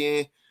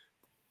play-in.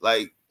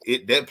 Like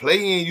that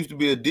play-in used to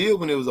be a deal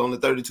when it was on the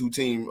 32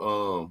 team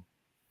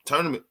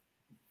tournament.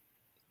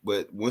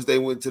 But once they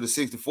went to the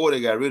 64, they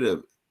got rid of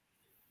it.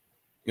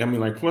 Yeah, I mean,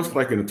 like plus,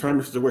 like in a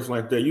tournament situation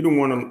like that, you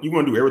want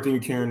to do everything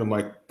you can to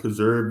like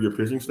preserve your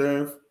pitching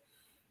staff.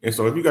 And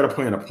so if you got to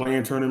play in a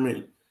play-in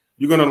tournament,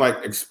 you're gonna like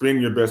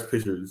expend your best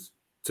pitchers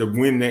to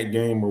win that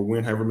game or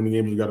win however many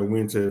games you got to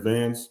win to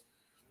advance,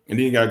 and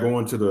then you got to go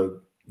into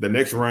the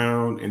next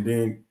round and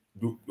then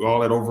do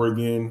all that over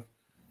again.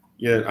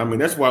 Yeah, I mean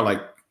that's why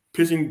like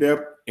pitching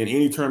depth in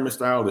any tournament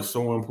style is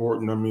so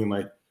important. I mean,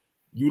 like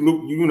you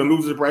in a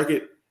loser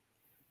bracket,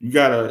 you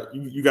gotta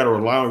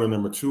rely on the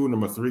number 2,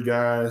 number 3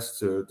 guys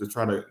to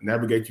try to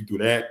navigate you through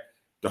that,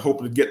 to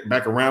hope to get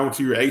back around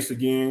to your ace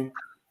again.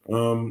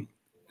 In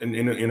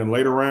the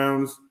later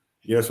rounds,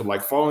 yeah. So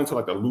like falling into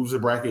like the loser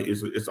bracket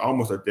it's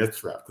almost a death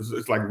trap because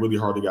it's like really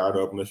hard to get out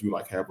of unless you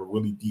like have a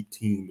really deep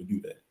team to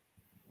do that.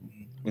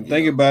 And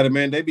think about it,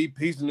 man. They be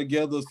piecing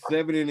together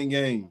 7-inning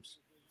games.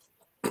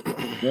 You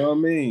know what I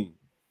mean?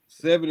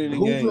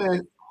 7-inning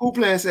games. Who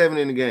playing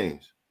 7-inning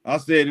games? I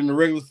said in the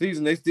regular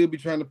season, they still be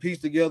trying to piece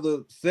together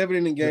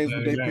 7-inning games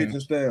with their pitching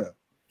staff.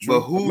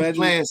 But who's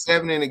playing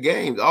 7-inning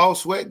games? All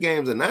SWAC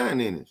games are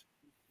 9 innings.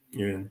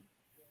 Yeah.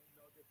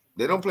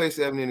 They don't play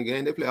 7-inning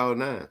games. They play all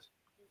 9s.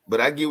 But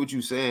I get what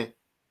you're saying.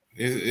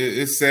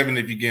 It's 7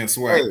 if you get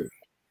SWAC. Hey,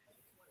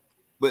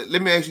 but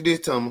let me ask you this,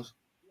 Thomas.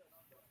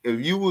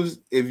 If you was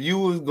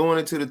going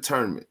into the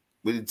tournament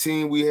with the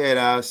team we had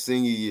our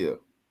senior year,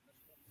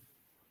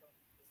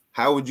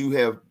 what would you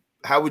have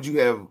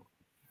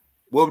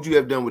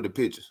done with the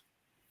pitchers?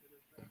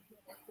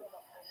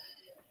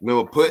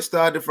 Remember, Putt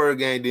started the first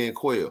game, then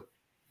Quail.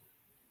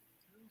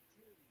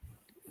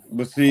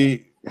 But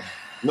see,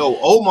 no,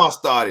 Omar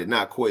started,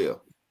 not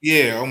Quail.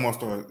 Yeah, Omar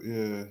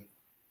started.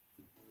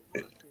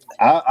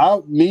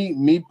 Yeah.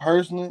 Me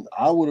personally,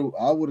 I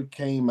would have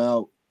came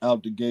out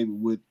the gate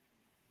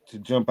to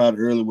jump out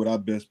early with our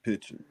best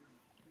pitcher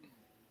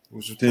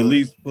to at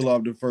least pull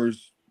off the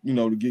first,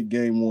 to get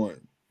game 1.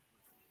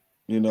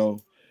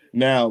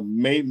 Now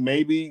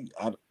maybe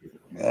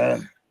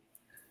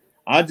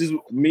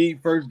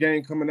first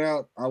game coming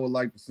out, I would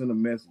like to send a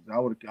message. I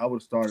would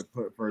have started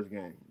first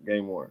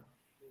game 1.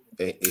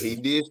 He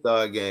did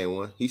start game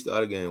 1. He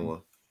started game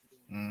 1.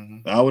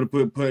 Mm-hmm. I would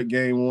have put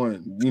game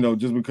 1,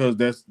 just because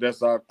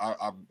that's our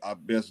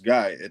best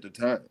guy at the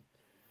time.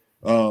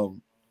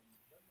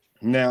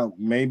 Now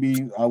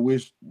maybe I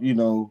wish,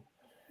 if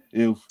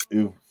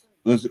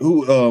was it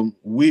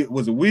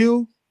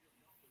Will?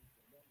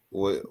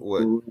 What?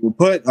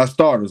 Putt our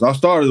starters. Our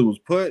starters was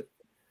Putt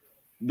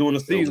during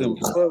the season. It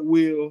was Putt,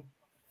 Will.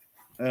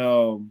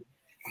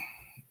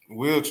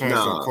 Will changed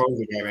to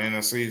closer by the end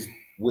of the season.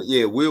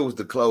 Yeah, Will was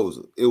the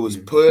closer. It was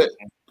Putt,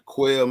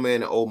 Quail,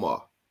 man, and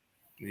Omar.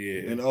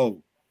 Yeah. And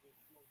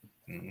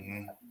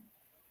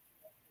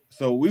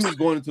So we was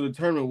going into the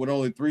tournament with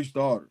only 3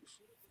 starters.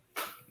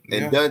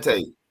 And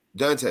Dante.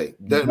 Dante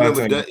was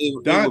the guy.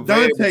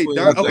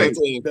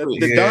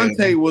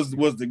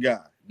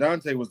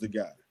 Dante was the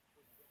guy.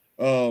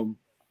 I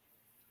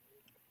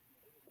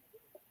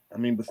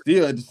mean, but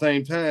still at the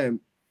same time,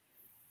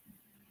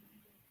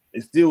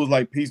 it still was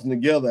like piecing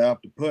together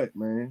after Putt,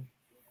 man.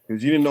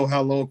 Because you didn't know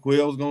how long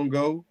Quail was gonna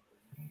go.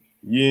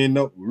 You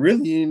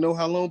didn't know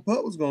how long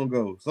Putt was gonna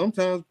go.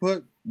 Sometimes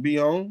Putt be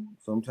on,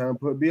 sometimes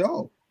Putt be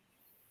off.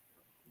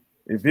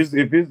 If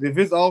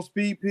it's off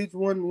speed pitch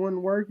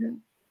wasn't working,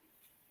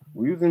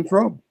 we was in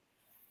trouble.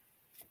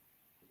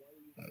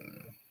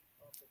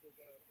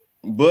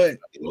 But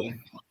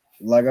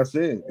like I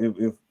said,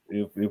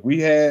 if we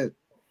had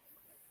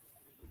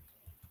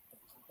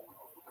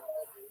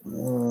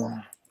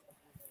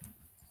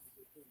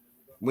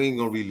we ain't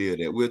gonna relive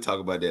that. We'll talk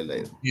about that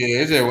later.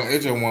 Yeah,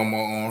 it's just one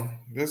more arm.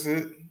 That's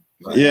it.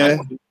 Yeah.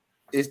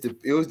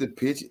 It was the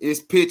pitch.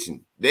 It's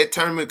pitching. That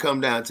tournament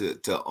come down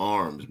to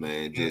arms,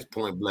 man. Just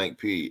point blank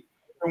period.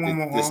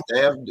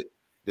 The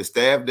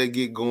staff that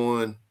get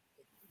going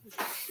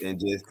and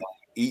just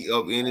eat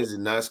up innings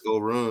and not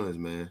score runs,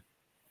 man.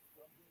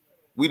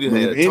 We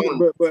didn't have a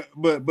tournament.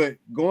 But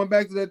going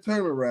back to that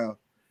tournament route,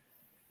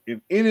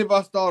 if any of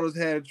our starters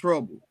had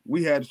trouble,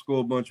 we had to score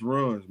a bunch of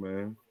runs,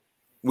 man.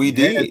 We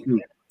did.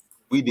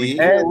 We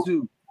had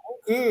to.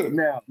 Good.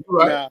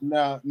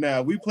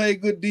 Now we play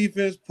good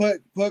defense, puck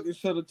and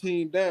shut the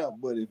team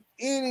down. But if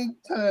any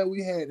time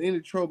we had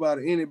any trouble out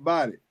of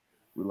anybody,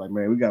 we're like,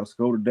 man, we got to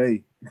score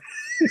today.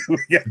 We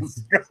got to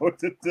score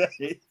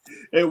today.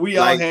 And we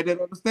all had that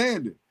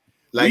understanding.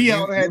 We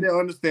all had that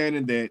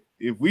understanding that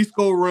if we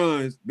score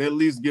runs, they at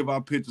least give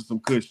our pitchers some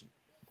cushion.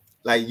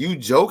 Like, you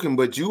joking,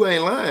 but you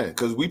ain't lying,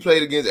 because we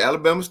played against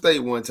Alabama State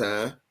one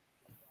time,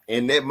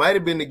 and that might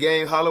have been the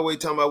game Holloway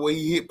talking about where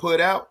he hit put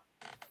out.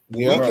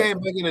 Yeah, he came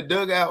back in the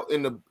dugout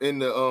in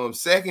the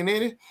second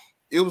inning.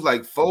 It was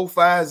like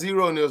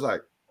 4-5-0, and it was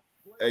like,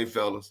 hey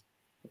fellas,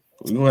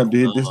 we gonna have to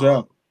hit this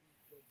out.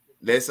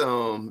 Let's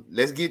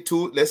get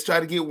to it. Let's try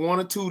to get 1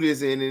 or 2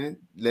 this inning.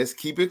 Let's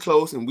keep it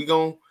close, and we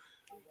got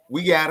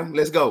him.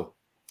 Let's go.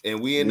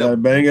 And we end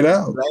up bang it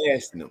out,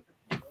 blasting them.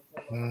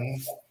 Mm-hmm.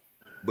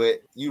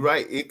 But you're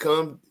right. It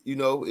comes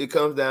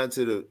down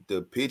to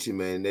the pitching,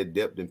 man. That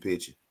depth in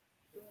pitching.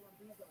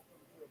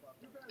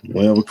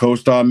 Well, when coach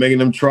started making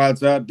them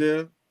trots out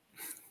there,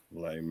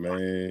 like,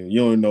 man, you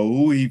don't know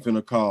who he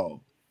finna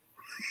call.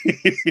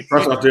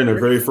 First out there in the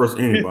very first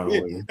inning, by the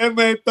way. That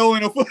man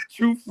throwing a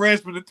true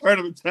freshman in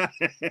tournament time.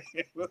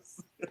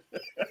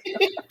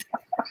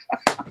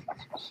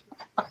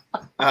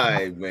 All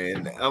right,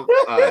 man. All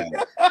right. All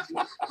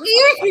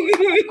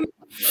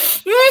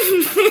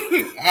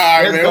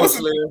right, man.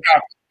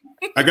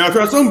 I gotta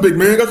try something, big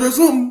man. I gotta try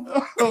something.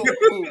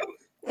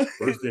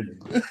 First inning.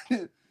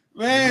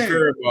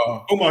 Man.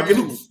 Omar, get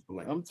loose.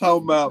 I'm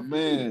talking about,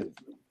 man.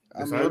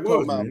 I'm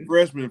talking about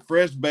freshman,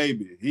 fresh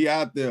baby. He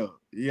out there.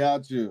 He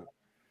out here.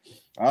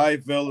 All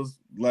right, fellas.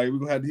 Like, we're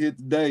gonna have to hit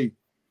today.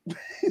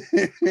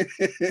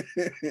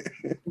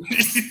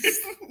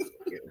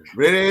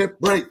 Ready,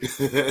 break.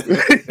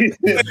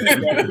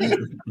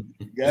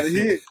 Gotta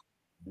hit.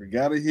 We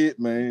gotta hit,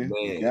 man.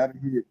 We gotta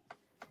hit.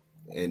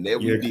 And that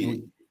we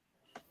did.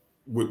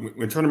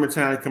 When tournament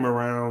time come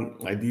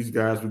around, like, these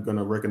guys we're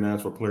gonna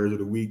recognize for players of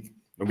the week.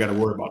 Don't got to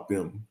worry about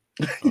them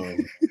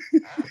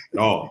at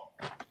all.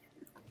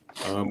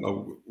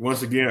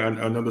 Once again,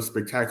 another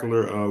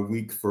spectacular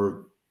week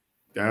for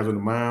guys on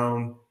the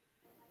mound,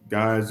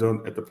 guys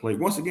at the plate.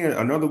 Once again,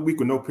 another week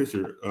with no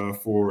pitcher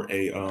for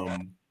a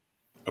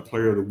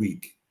player of the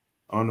week.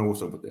 I don't know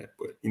what's up with that,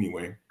 but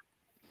anyway.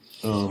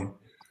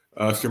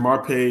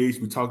 Shemar Page,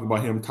 we talked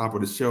about him top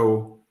of the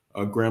show.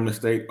 Grambling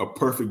State, a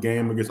perfect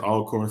game against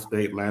Alcorn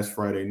State last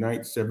Friday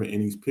night. 7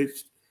 innings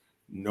pitched,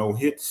 no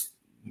hits,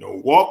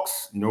 no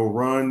walks, no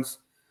runs.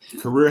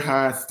 Career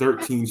high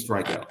 13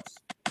 strikeouts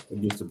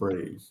against the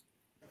Braves.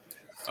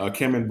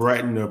 Cameron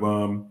Bratton of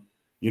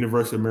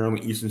University of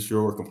Maryland Eastern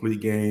Shore,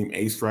 complete game,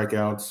 8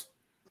 strikeouts,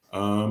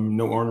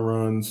 no earned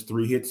runs,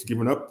 3 hits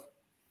given up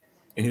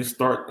in his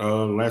start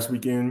last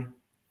weekend.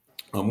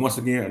 Once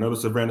again, another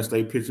Savannah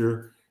State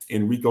pitcher,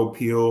 Enrico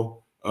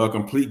Peel,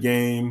 complete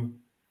game,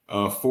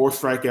 4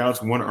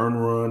 strikeouts, 1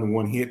 earned run,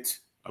 1 hit.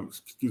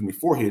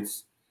 4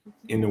 hits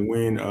in the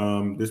win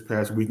this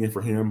past weekend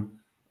for him.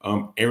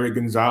 Eric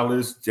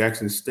Gonzalez,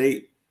 Jackson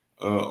State,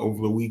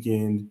 over the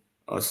weekend,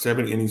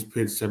 7 innings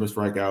pitched, 7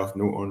 strikeouts,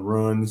 no earned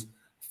runs,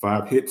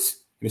 5 hits.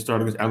 And he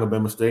started against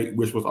Alabama State,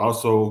 which was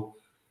also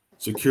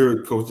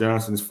secured Coach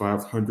Johnson's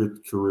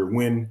 500th career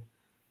win.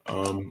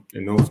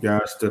 And those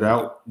guys stood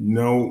out.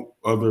 No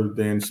other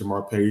than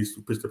Shemar Page,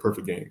 who pitched a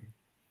perfect game.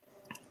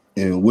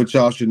 And what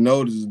y'all should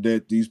notice is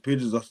that these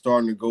pitchers are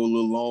starting to go a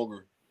little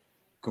longer,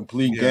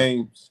 complete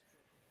games.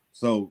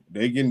 So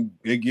they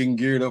getting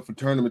geared up for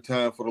tournament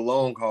time for the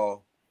long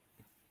haul.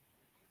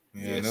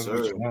 Yeah, yes, that's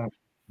what you want.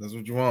 That's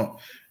what you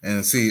want.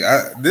 And see,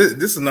 this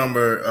is a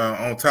number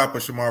on top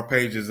of Shemar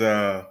Page's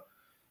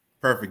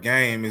perfect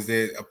game is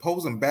that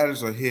opposing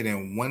batters are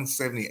hitting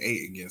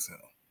 178 against him.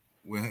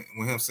 With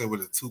him set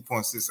with a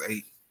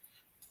 2.68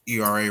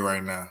 ERA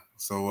right now.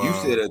 So you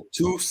said a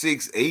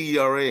 2.68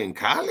 ERA in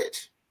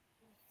college?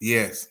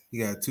 Yes, he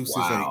got a 2.68.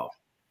 Wow,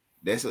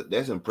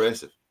 that's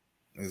impressive.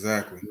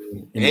 Exactly.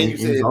 And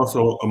he's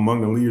also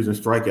among the leaders in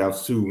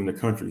strikeouts too in the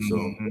country.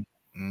 So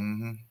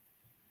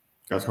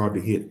that's hard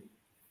to hit.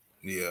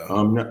 Yeah.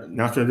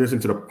 Now transition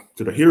to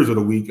the hitters of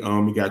the week.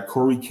 We got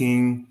Corey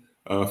King,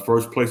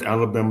 first place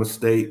Alabama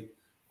State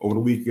over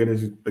the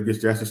weekend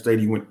against Jackson State.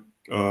 He went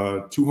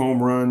 2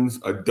 home runs,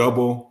 a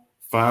double,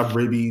 5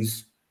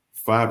 ribbies,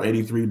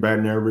 583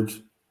 batting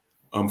average,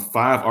 5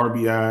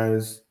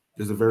 RBIs.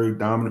 Just a very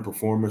dominant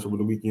performance over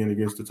the weekend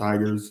against the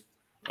Tigers.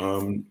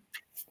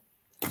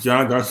 John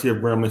Garcia of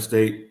Grambling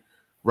State.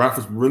 Ralph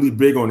was really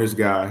big on this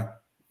guy.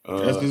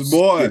 That's his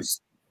boy.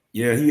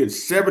 He had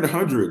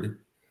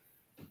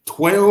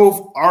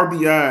 712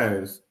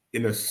 RBIs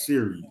in a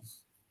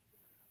series.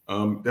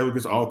 That was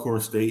against Alcorn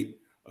State.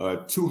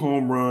 2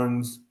 home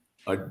runs,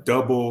 a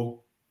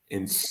double,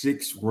 and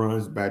 6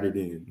 runs batted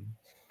in.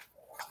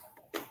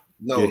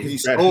 No, he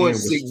scored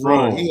 6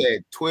 runs. He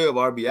had 12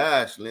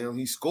 RBIs, Slim.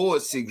 He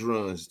scored 6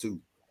 runs too.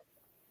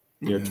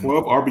 Yeah,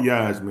 12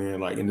 RBIs,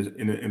 man. Like in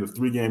a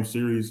 3-game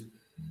series,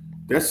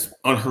 that's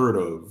unheard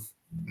of.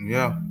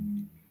 Yeah.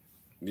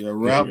 Yeah,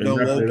 Ralph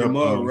done woke him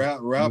up.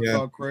 Ralph yeah.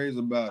 talk crazy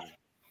about it.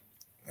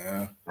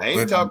 Yeah. I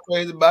ain't talk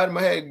crazy about him.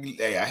 I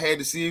had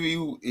to see if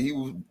he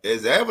was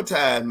as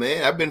advertised,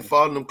 man. I've been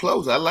following him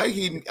close. I like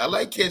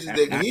catches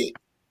that can hit.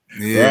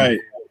 Yeah. Right.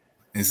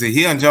 And see,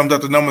 he done jumped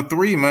up to number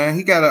 3, man.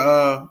 He got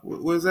a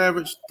what's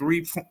average?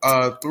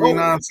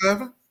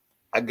 3.97.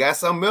 I got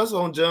something else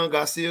on John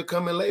Garcia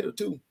coming later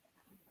too.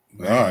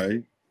 Man. All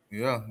right.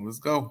 Yeah, let's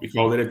go. We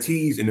call it a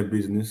tease in the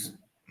business.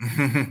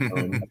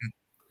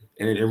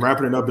 And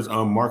wrapping it up is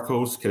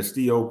Marcos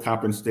Castillo,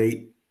 Coppin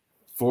State,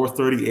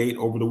 438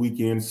 over the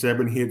weekend,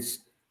 7 hits,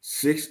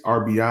 6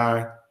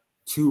 RBI,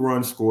 2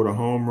 runs scored, a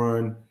home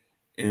run,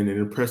 and an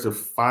impressive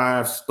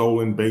 5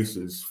 stolen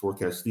bases for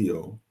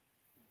Castillo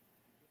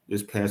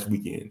this past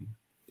weekend.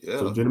 Yeah.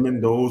 So, gentlemen,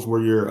 those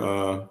were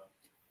your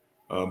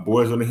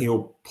Boys on the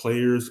Hill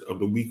players of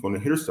the week on the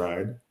hitter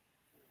side.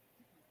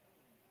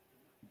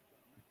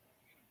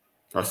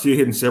 Garcia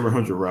hitting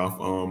 700,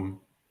 Ralph.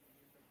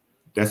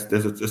 That's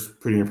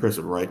pretty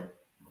impressive, right?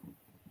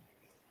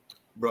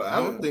 Bro, I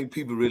don't think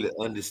people really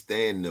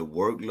understand the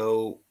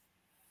workload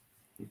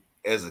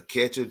as a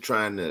catcher,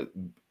 trying to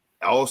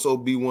also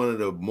be one of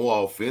the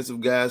more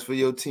offensive guys for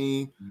your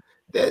team.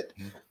 That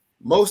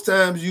most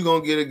times you're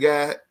going to get a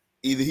guy,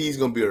 either he's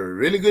going to be a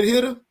really good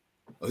hitter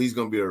or he's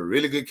going to be a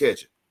really good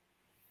catcher.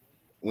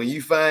 When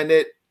you find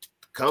that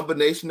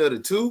combination of the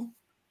two,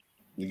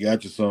 you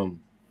got you something.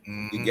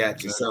 You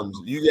got you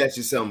something. You got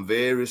you something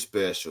very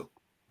special.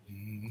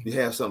 You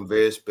have something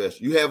very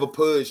special. You have a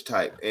Pudge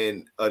type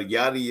and a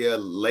Yadier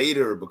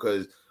later,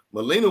 because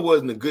Molina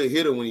wasn't a good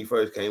hitter when he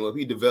first came up.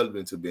 He developed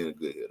into being a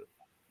good hitter.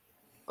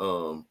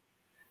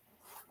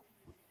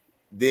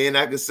 Then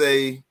I could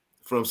say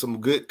from some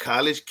good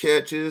college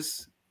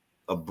catches,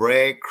 a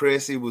Brad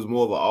Cressy was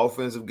more of an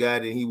offensive guy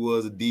than he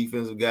was a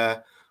defensive guy.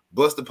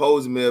 Buster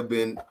Posey may have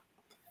been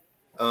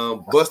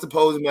Buster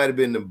Posey might have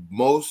been the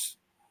most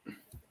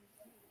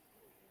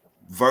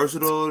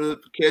versatile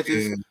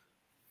catches. Yeah.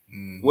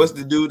 What's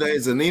the dude name?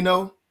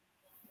 Zunino?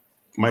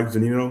 Mike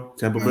Zunino,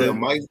 Tampa Bay. Yeah,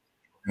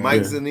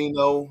 Mike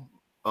Zunino,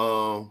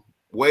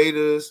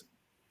 Waiters,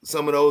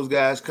 some of those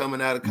guys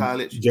coming out of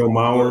college. Joe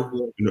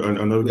Mauer,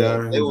 another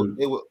guy.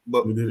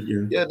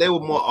 They were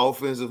more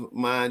offensive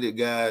minded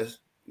guys,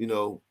 you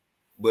know.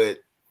 But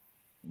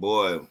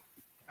boy,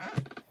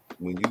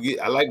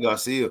 I like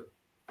Garcia.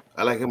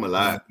 I like him a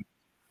lot.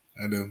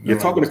 I do. Yeah,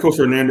 talking to Coach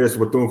Hernandez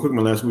with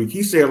Bethune-Cookman last week,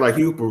 he said like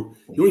he don't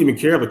even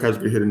care if the catcher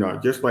can hit or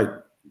not. Just like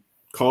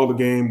call the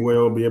game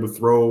well, be able to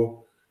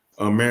throw,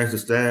 manage the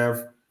staff.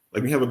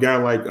 Like we have a guy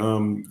like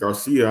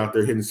Garcia out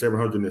there hitting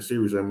 700 in the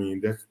series. I mean,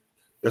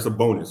 that's a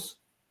bonus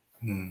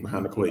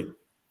behind the plate.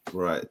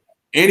 Right.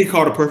 And he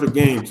called a perfect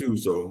game too.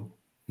 So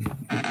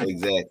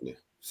exactly.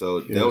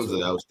 So that was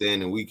an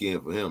outstanding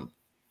weekend for him.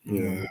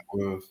 Yeah, it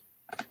was.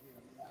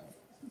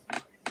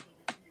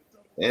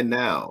 And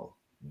now,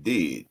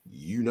 did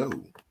you know?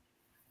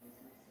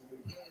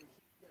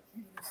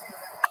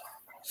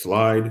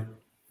 Slide. Here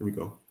we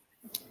go.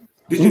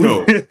 Did you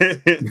know?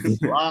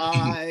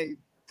 Slide.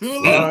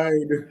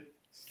 Slide.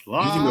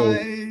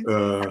 Did you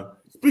know?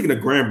 Speaking of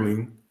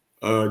Grambling,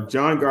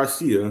 John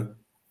Garcia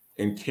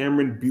and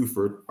Cameron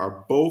Buford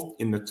are both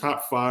in the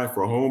top 5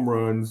 for home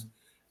runs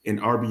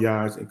and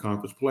RBIs in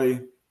conference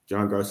play.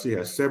 John Garcia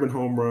has 7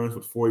 home runs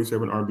with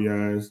 47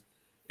 RBIs,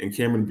 and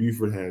Cameron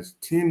Buford has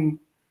 10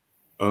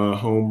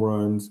 home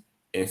runs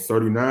and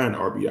 39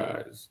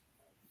 RBIs.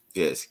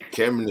 Yes,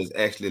 Cameron is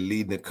actually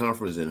leading the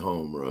conference in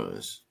home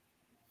runs.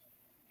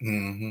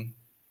 Mm-hmm.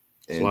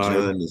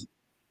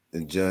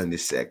 And John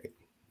is second.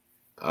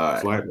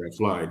 All right.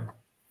 Slide.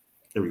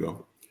 Here we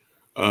go.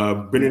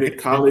 Benedict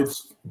College,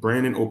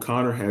 Brandon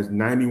O'Connor has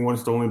 91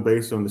 stolen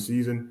bases on the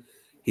season.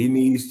 He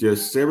needs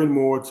just 7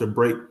 more to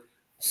break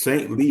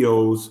St.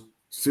 Leo's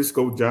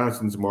Cisco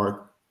Johnson's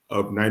mark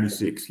of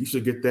 96. He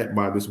should get that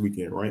by this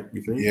weekend, right?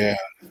 You think? Yeah.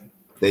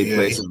 They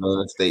play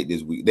Savannah State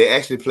this week. They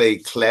actually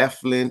played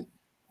Claflin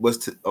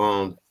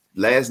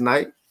last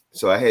night,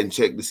 so I hadn't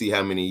checked to see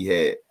how many he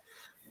had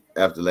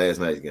after last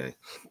night's game.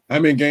 How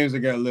many games they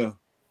got left?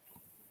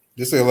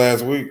 Just say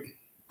last week.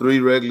 3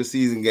 regular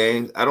season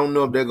games. I don't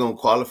know if they're going to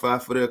qualify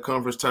for their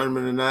conference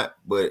tournament or not,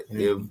 but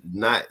if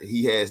not,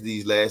 he has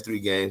these last 3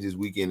 games this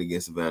weekend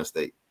against Savannah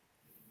State.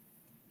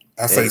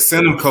 I say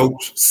send him,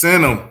 coach.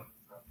 Send him.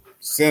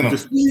 The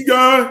speed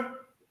guy.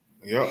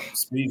 Yep,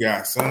 speed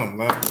guy. Send him.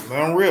 Let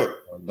him rip.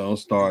 Don't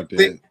start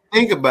that.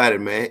 Think about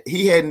it, man.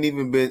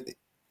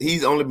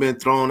 He's only been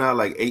thrown out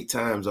like 8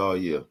 times all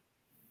year.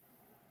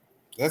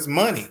 That's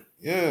money.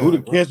 Yeah. Who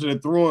the catcher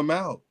that threw him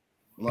out?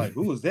 Like,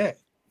 who was that?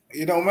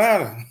 It don't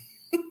matter.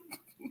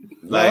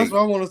 That's what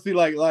I want to see.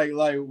 Like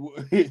who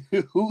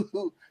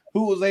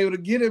was able to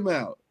get him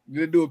out?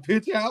 Did they do a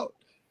pitch out?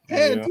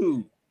 Had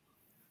to.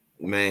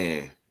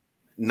 Man,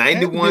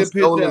 91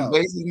 stolen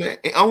bases, man.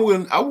 I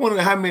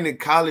wonder how many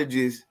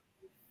colleges,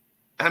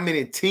 how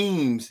many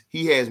teams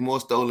he has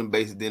more stolen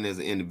bases than as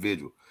an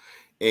individual.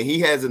 And he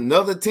has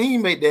another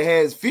teammate that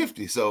has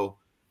 50. So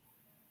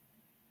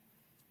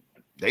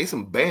They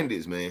some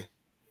bandits, man.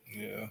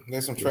 Yeah,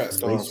 there's some track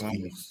stars,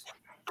 man.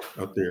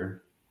 Out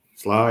there.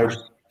 Slide.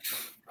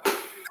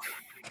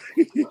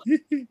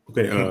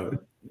 Okay,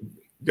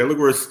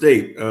 Delaware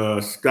State,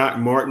 Scott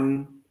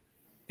Martin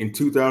in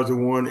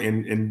 2001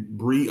 and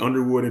Bree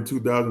Underwood in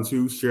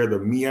 2002 share the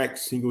MEAC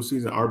single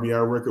season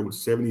RBI record with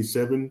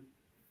 77.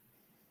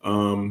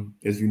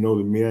 As you know,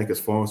 the MEAC has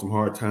fallen some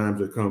hard times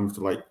when it comes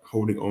to like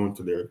holding on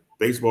to their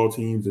baseball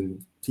teams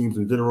and teams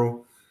in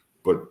general.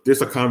 But this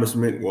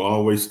accomplishment will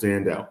always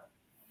stand out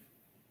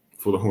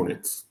for the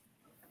Hornets.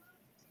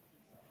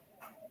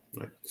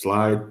 Like,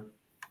 slide.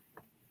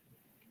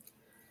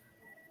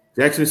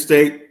 Jackson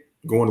State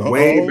going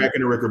way back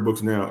in the record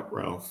books now,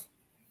 Ralph.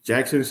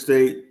 Jackson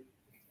State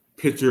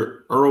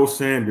pitcher Earl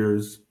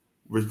Sanders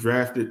was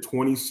drafted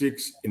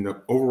 26 in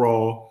the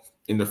overall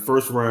in the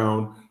first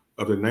round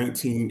of the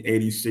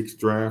 1986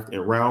 draft.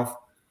 And Ralph,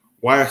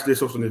 why is this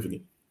so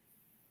significant?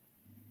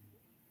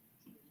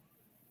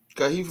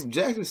 Because he's from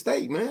Jackson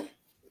State, man.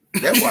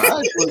 That's why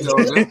I put it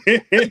on there.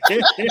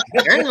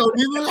 I ain't gonna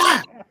even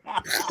lie.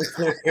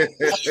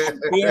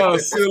 Y'all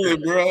silly,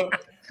 bro.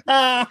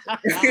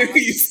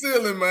 You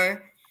silly,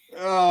 man.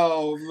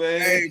 Oh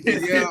man. Hey,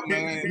 yeah,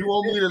 man. You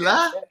want me to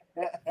lie?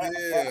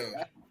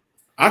 Yeah.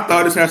 I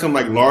thought this had some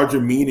like larger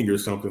meaning or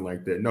something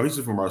like that. No, he's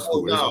just from our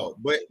school. No,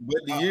 but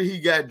the year he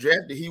got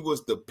drafted, he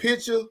was the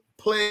pitcher,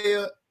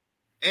 player,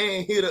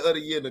 and hitter of the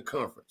year in the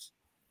conference.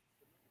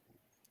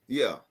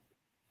 Yeah.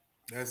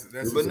 That's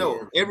but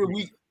no, every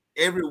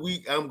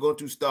week I'm going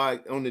to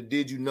start on the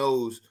Did You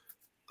Knows.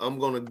 I'm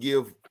going to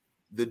give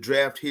the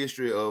draft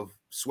history of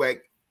SWAC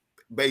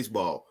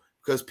baseball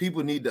because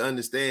people need to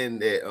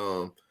understand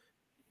that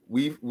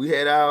we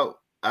had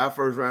our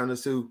first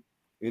rounders too.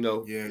 You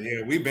know,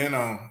 yeah, we've been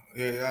on.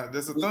 Yeah,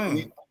 that's a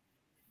thing.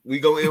 We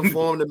go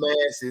inform the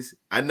masses.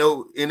 I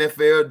know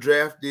NFL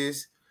draft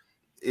is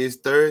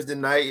Thursday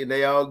night, and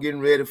they all getting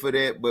ready for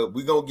that. But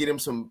we gonna get them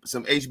some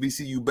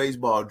HBCU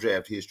baseball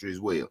draft history as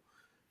well.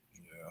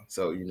 Yeah.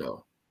 So you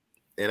know,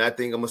 and I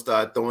think I'm gonna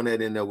start throwing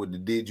that in there with the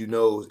Did You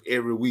Knows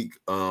every week.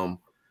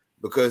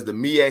 Because the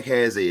MEAC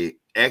has a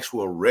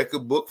actual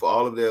record book for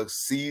all of their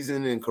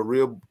season and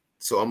career.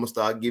 So I'm gonna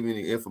start giving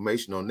you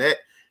information on that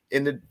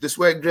and the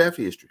SWAC draft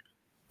history.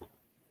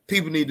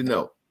 People need to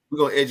know. We're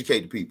gonna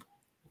educate the people.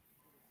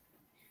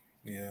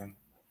 Yeah,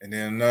 and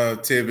then another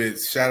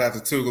tidbit. Shout out to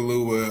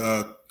Tougaloo with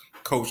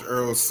Coach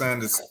Earl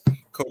Sanders.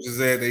 Coaches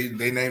there,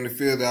 they named the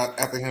field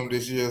after him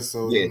this year.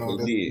 So yeah, you know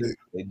they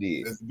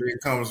did. That's a big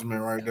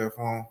accomplishment right there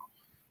for him,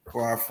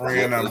 for our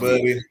friend, our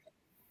buddy.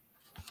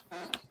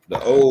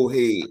 The old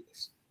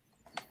heads.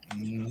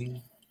 Mm-hmm.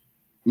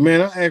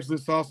 Man, I actually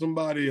saw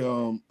somebody,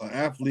 an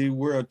athlete,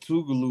 wear a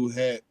Tougaloo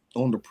hat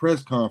on the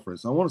press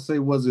conference. I want to say,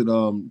 was it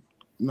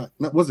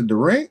was it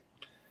Durant?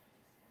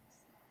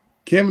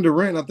 Kevin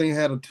Durant, I think,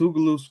 had a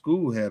Tougaloo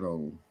school hat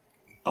on.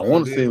 I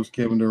want to say it was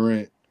Kevin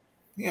Durant.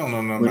 You don't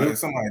know nothing about it.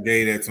 Somebody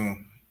gave that to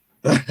him.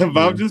 But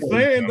I'm just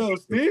saying, though,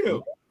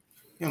 still.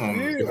 You know,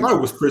 it probably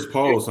was Chris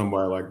Paul or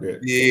somebody like that.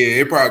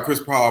 Yeah,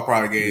 Chris Paul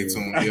probably gave it to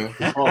him. Yeah,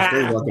 Chris Paul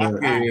stay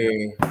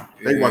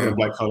rocking a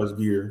black college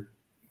gear.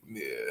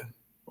 Yeah,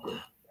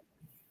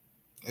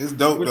 it's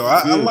dope though.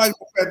 I like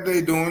the fact that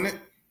they doing it,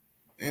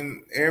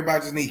 and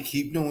everybody just need to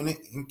keep doing it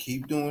and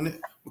keep doing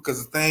it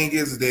because the thing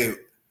is that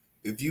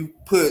if you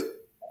put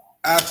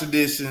our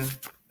tradition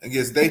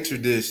against their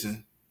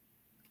tradition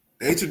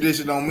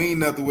don't mean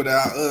nothing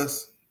without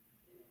us.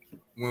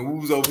 When we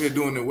was over here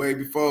doing it way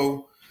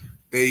before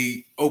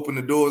they opened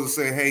the doors and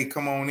say, "Hey,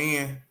 come on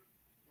in."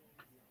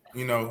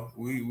 You know,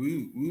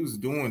 we was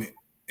doing it,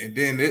 and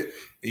then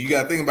you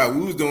got to think about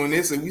we was doing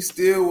this, and we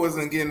still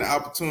wasn't getting the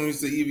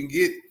opportunities to even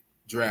get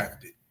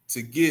drafted,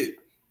 to get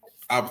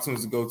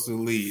opportunities to go to the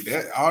league.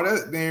 All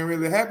that didn't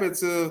really happen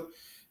till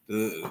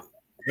the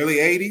early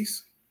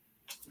 '80s,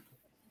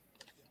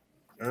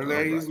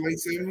 late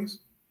 '70s.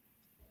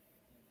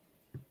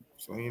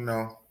 So you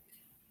know,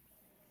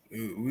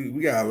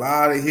 we got a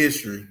lot of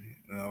history.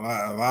 A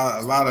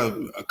lot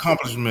of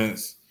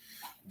accomplishments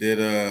that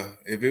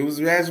if it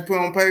was actually put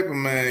on paper,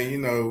 man, you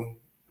know,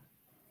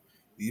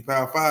 these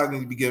Power Fives need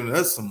to be giving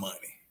us some money.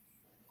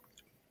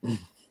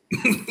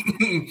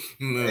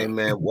 Hey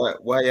man, why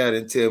y'all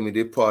didn't tell me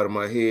this part of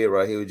my head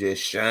right here was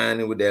just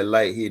shining with that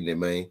light hitting it,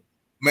 man?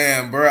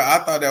 Man, bro, I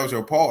thought that was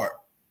your part.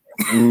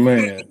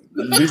 Man,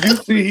 did you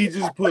see he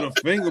just put a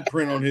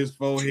fingerprint on his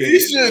forehead? He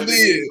sure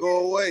did.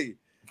 Go away.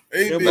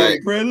 He did.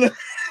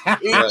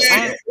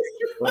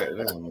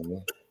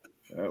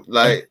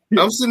 Like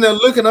I'm sitting there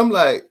looking, I'm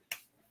like,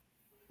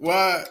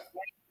 why?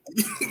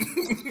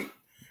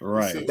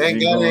 Right.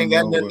 Thank God I ain't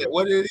got nothing.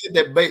 What is it?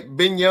 That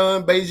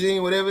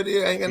Beijing, whatever it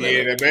is. I ain't got nothing.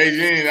 Yeah, the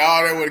Beijing,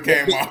 all that would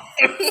have came off.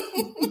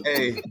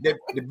 Hey,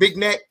 the big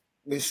neck.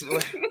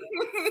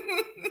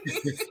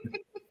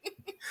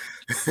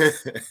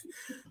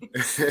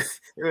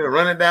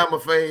 Running down my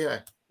face.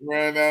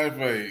 Running down the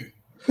face.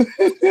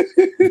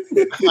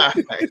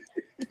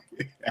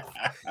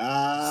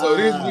 So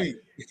this week,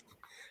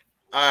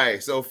 all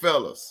right. So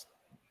fellas,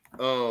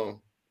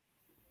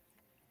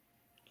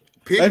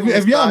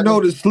 If y'all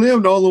notice,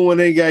 Slim the only one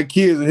that ain't got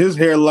kids, and his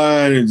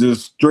hairline is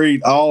just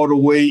straight all the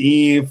way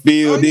in,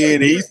 filled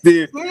in. He's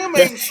still Slim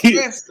ain't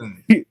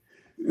stressing. It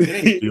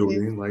ain't filled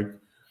in. Like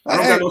I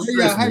don't got no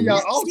stress.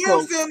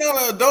 Slim's still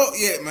not an adult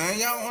yet, man.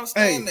 Y'all don't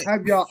understand that.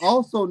 Have y'all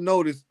also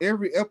noticed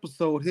every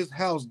episode his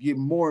house get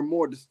more and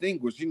more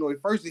distinguished? You know,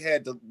 at first he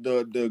had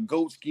the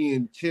goat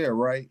skin chair,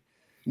 right?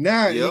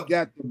 Now he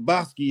got the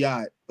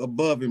Basquiat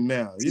above him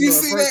now. You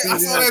see that? I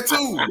saw that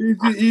too.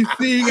 You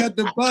see, he got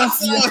the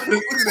Basquiat.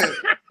 Look at that.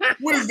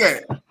 What is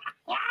that?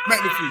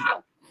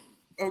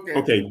 Magnifique.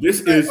 Okay. This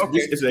is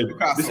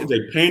a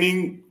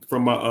painting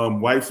from my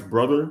wife's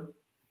brother.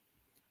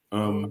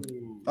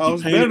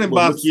 It's better than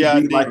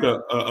Basquiat. Like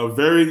a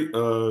very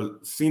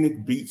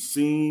scenic beach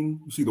scene.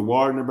 You see the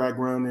water in the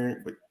background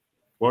there.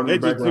 They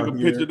just took a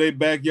picture of their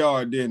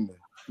backyard, didn't they?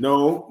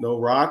 No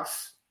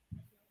rocks.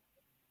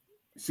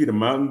 You see the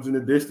mountains in the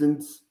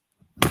distance.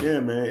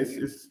 Yeah, man.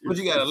 It's but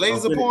you got a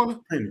laser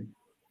pointer?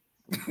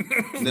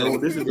 No,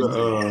 this is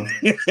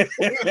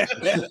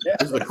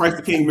a Christ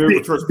the King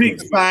Miracle Church.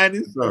 Big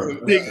finest.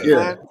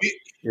 Yeah.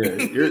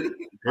 Here's that.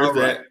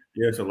 Right.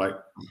 Yeah, so like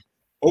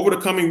over the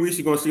coming weeks,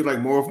 you're gonna see like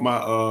more of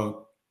my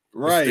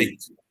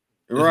estates.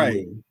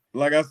 Right.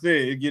 Like I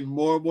said, it's getting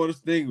more and more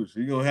distinguished.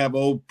 You're gonna have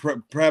old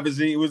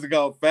Fabergé, what's it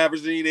called?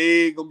 Fabergé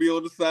egg gonna be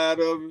on the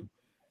side of it.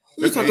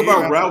 Let's talk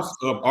about Ralph's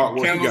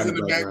artwork. Candles in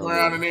the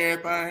background and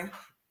everything.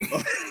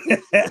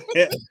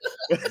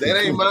 That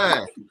ain't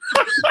mine.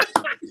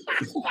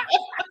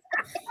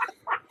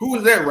 Who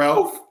is that,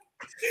 Ralph?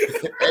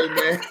 Hey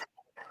man,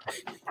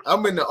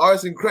 I'm in the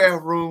arts and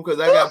craft room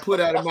because I got put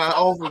out of my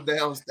office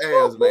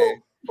downstairs,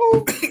 man.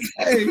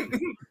 Hey,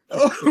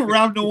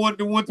 Ralph the one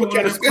to one of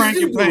them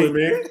cranky paints,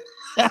 man.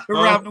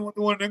 Ralph the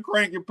one of them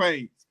cranky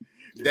paints.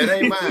 That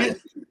ain't mine.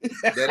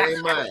 That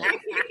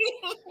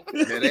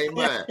ain't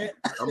mine.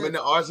 I'm in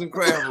the arts and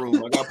craft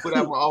room. I got put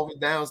out my office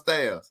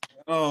downstairs.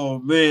 Oh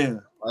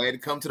man, I had to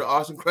come to the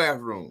arts and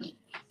craft room.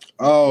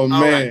 Oh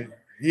man, right.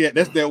 Yeah,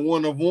 that's that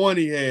one of one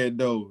he had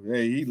though.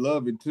 Hey, he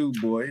loved it too,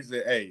 boy. He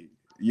said, "Hey,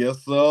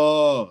 yes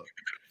sir."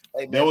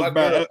 Hey, man, that was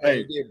about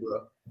bro.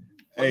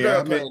 Hey,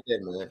 girl painted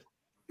that, man.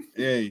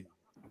 Hey,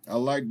 I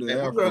like the.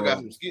 That girl got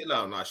some skill.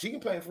 No, she can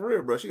paint for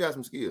real, bro. She got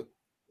some skill.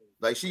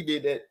 Like she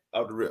did that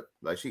out the rip.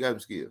 Like she got some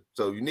skill.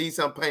 So you need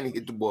some painting,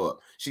 hit the boy up.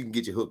 She can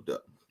get you hooked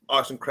up.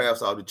 Arts and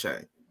crafts all the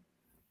chain.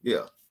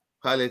 Yeah.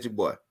 Holla at your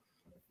boy.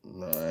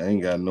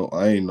 No,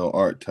 I ain't no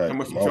art type. How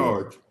much you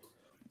charge?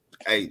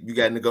 Hey, you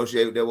gotta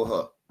negotiate that with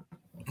her.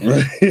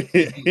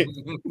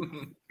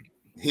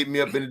 Hit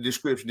me up in the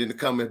description in the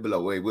comments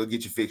below. Wait, we'll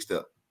get you fixed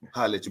up.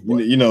 Holla at your boy.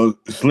 You know,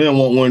 Slim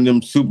want one of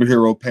them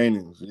superhero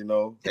paintings, you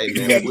know. Hey,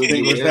 he got the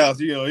distinguished house,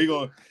 you know, he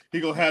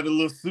gonna have the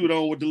little suit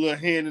on with the little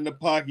hand in the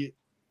pocket.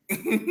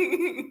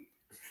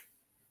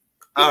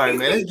 All right,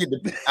 man. Let's get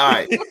all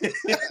right.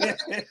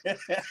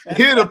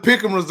 Here the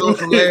pick'em results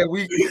from last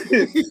week.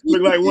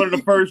 Look like one of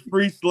the first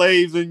free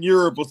slaves in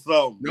Europe or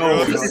something.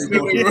 No, you're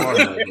going too far,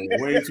 man.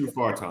 Way too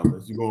far,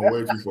 Thomas. You're going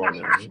way too far,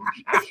 man.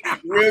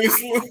 Really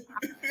slow.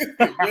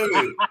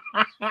 Really.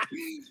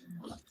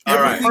 All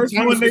right. First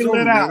one they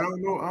let out. I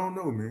don't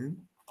know, man.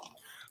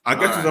 I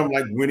guess because I'm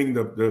like winning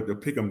the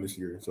pick'em this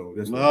year. So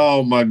that's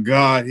oh my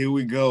God, here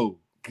we go.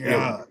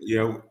 God.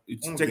 Yeah.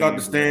 Check out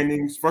the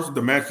standings. First of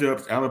the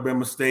matchups: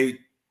 Alabama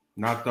State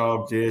knocked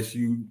off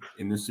JSU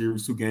in the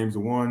series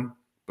 2-1.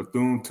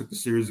 Bethune took the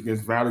series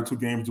against Valley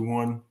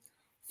 2-1.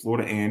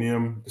 Florida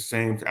A&M the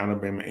same to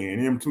Alabama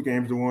A&M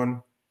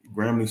 2-1.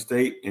 Grambling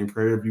State and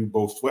Prairie View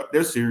both swept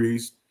their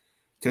series.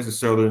 Texas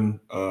Southern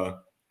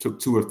took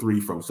 2 of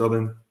 3 from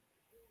Southern.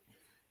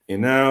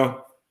 And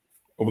now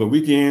over the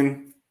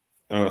weekend,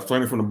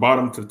 starting from the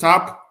bottom to the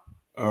top,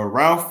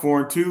 Ralph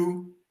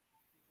 4-2.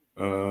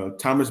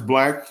 Thomas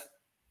Black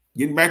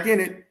getting back in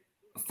it,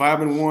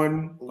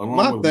 5-1.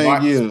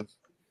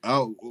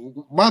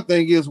 My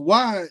thing is,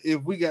 why,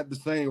 if we got the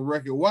same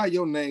record, why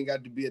your name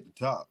got to be at the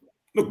top?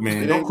 Look,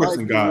 man, don't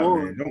question God,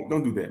 man.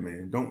 Don't do that,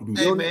 man. Don't do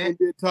that. Hey, man.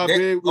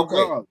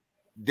 Okay.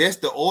 That's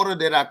the order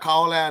that I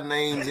call our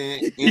names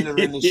in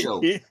entering the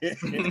show.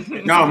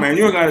 No, man,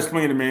 you don't gotta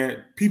explain it,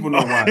 man. People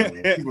know why.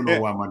 Man. People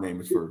know why my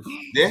name is first.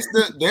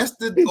 That's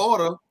the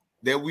order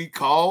that we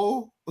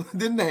call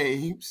the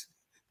names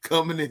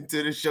coming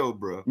into the show,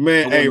 bro.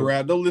 Man, hey,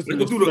 Ralph, don't listen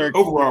to the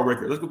overall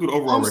record. Let's go through the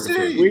overall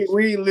record.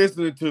 We ain't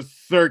listening to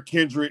Sir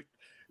Kendrick.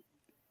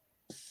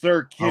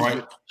 All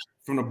right.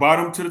 From the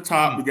bottom to the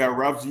top, we got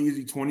Ralph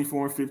Jeezy,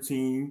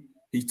 24-15.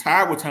 He's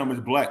tied with Thomas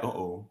Black.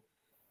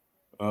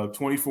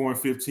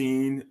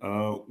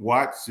 24-15.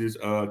 Watts is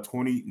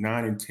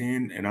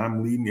 29-10, and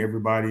I'm leading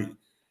everybody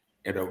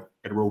at a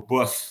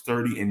robust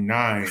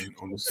 30-9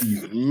 on the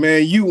season.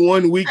 Man, you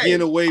one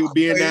weekend away with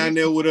being down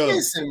there with us.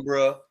 Listen,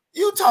 bro.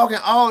 You talking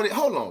all that?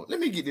 Hold on, let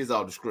me get this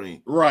off the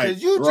screen. Right,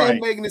 because you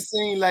just making it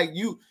seem like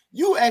you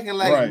acting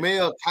like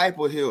Mel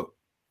Kiper here.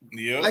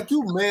 Yeah, like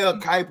you Mel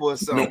Kiper or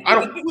something. No, I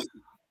don't.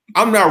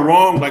 I'm not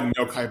wrong like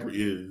Mel Kiper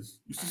is.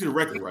 You see the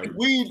record, right?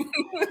 We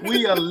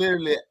are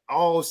literally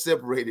all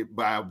separated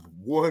by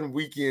one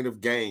weekend of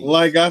games.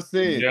 Like I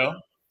said, yeah.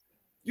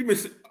 You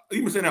miss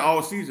You've been saying that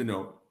all season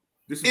though.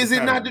 This Is the it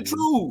pattern, not the man.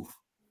 truth?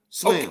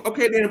 Slim.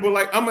 Okay, then, but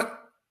like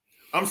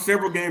I'm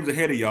several games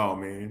ahead of y'all,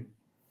 man.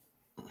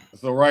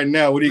 So right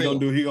now, what he Slim. gonna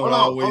do? He gonna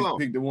always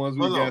pick the ones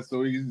we got,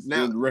 so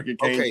the record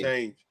can't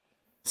change.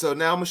 So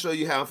now I'm gonna show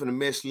you how I'm finna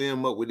mess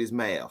Slim up with his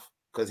math,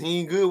 because he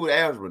ain't good with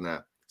algebra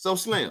now. So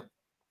Slim,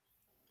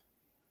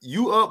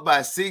 you up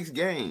by 6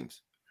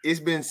 games. It's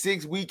been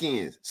 6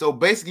 weekends. So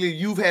basically,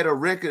 you've had a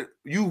record.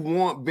 You've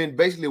been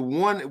basically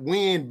one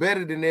win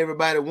better than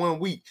everybody 1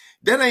 week.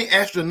 That ain't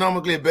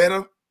astronomically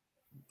better.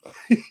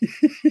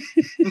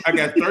 I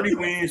got 30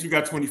 wins. You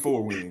got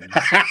 24 wins.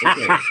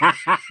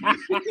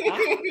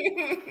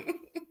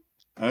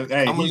 Okay.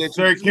 Hey, I'm gonna let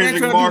Sir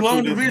Kendrick Marshall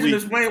this division week.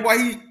 Explain why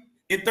he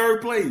in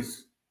 3rd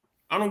place.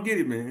 I don't get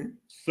it, man.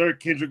 Sir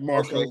Kendrick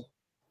Marshall. Okay.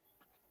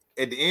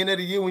 At the end of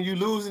the year, when you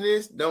losing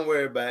this, don't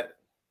worry about it.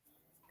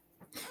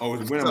 Oh,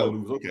 it's win or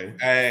lose. Okay.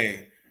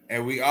 Hey,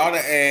 and we ought to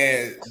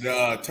add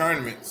the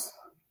tournaments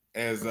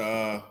as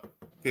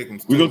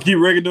pick'ems. We gonna keep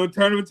regular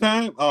tournament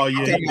time? Oh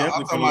yeah,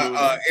 I'm talking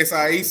about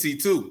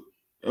SIEC too.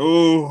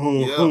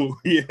 Oh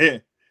yeah.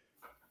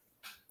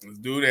 Let's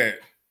do that.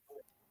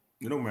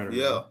 It don't matter.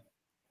 Yeah. Man.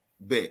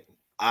 Bet.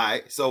 All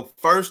right. So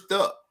first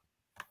up,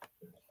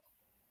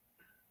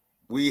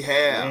 we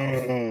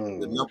have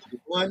the number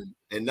 1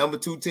 and number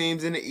 2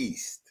 teams in the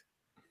East.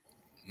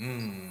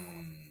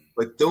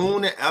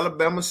 Bethune and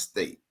Alabama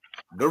State.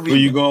 Who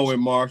you going with,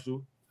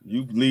 Marshall?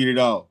 You lead it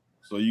off,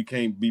 so you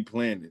can't be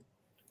playing it.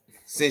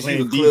 Since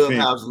you're the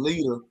clubhouse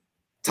leader,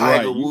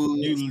 Tiger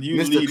Woods, you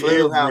Mr. lead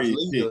Clubhouse every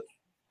leader. pick.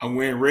 I'm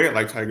wearing red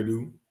like Tiger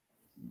do.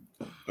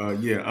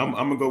 Yeah, I'm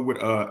gonna go with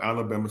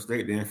Alabama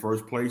State. They're in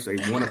first place. They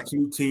one of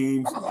 2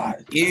 teams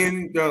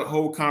in the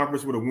whole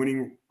conference with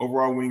a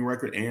overall winning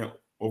record and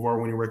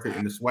overall winning record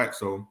in the SWAC.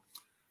 So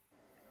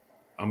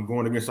I'm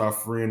going against our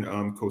friend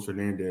Coach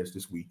Hernandez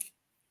this week.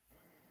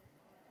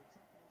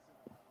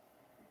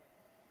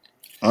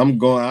 I'm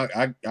going.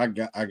 I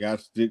got to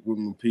stick with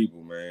my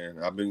people, man.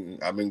 I've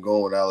been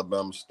going with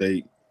Alabama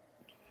State.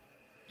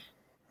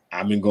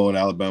 I've been going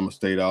Alabama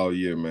State all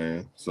year,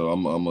 man. So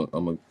I'm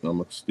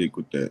gonna stick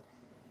with that.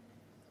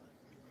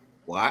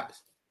 What?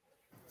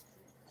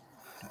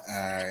 All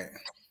right.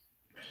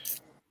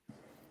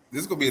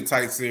 This is gonna be a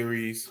tight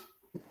series,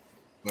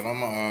 but I'm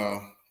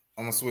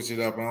gonna switch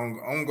it up. I'm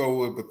gonna go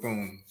with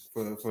Bethune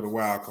for the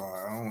wild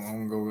card.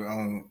 I'm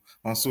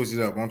gonna switch it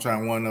up. I'm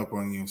trying one up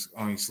on you,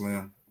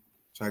 Slim.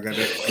 So I got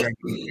that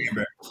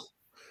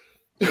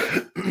back.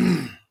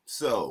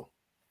 So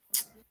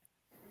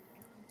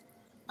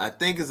I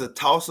think it's a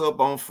toss-up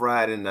on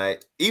Friday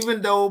night.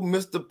 Even though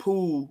Mr.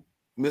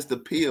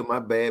 Peel, my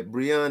bad,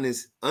 Breon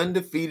is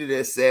undefeated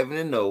at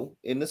 7-0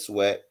 in the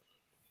SWAC.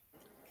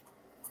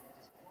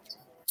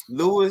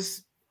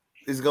 Lewis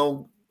is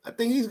I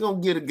think he's gonna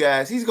get a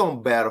guys. He's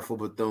gonna battle for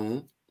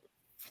Bethune.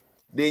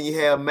 Then you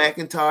have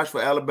McIntosh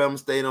for Alabama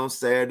State on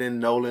Saturday and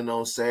Nolan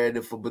on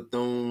Saturday for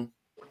Bethune.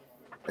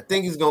 I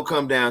think it's gonna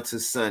come down to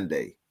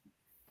Sunday.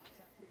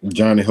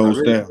 Johnny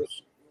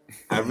Holstaffs.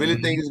 I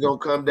really think it's gonna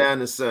come down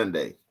to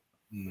Sunday.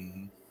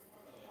 Mm-hmm.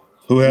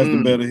 Who has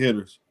the better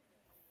hitters?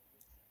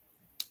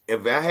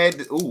 If I had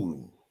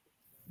to,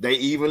 they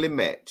evenly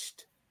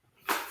matched.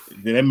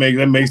 That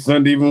makes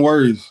Sunday even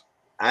worse.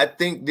 I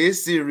think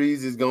this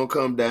series is gonna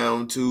come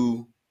down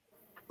to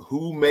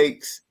who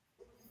makes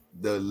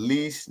the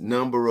least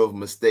number of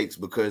mistakes,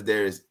 because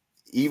there is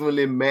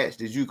evenly matched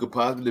as you could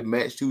possibly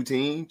match 2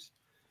 teams.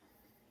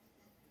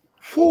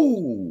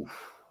 Whew.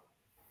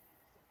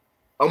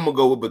 I'm gonna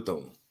go with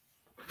Bethune.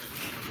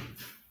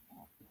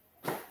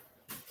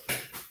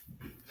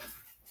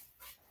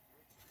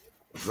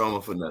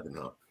 Drama for nothing,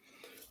 huh?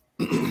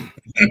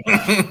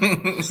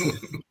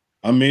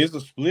 I mean, it's a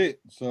split,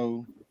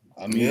 so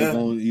I'm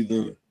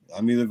either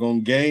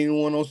gonna gain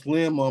one on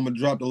Slim, or I'm gonna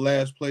drop the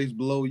last place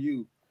below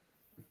you.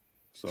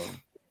 So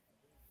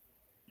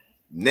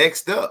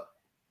next up,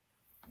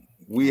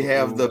 we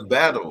have the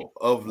Battle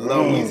of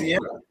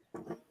Louisiana.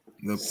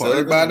 The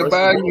party by the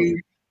bayou.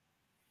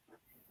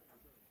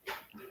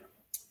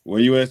 Where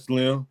you at,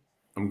 Slim?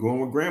 I'm going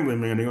with Grambling,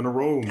 man. They on the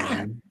roll,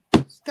 man.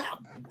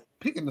 Stop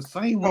picking the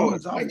same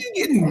ones. Why you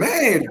getting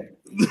mad?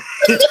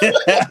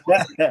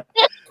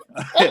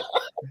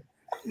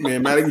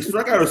 Man, might be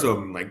struck out or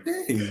something. Like,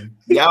 dang.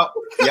 Y'all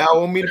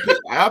want me to pick?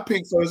 I'll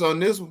pick first on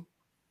this one.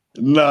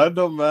 No, it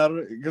don't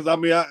matter, because I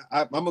mean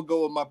I'm gonna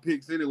go with my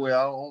picks anyway.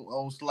 I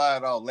don't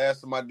slide out.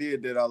 Last time I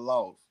did that, I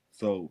lost,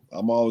 so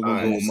I'm always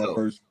gonna go with my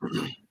first.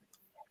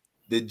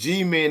 The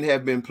G-men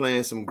have been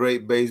playing some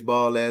great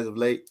baseball as of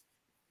late.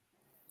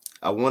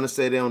 I want to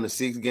say they're on the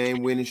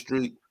 6-game winning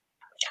streak.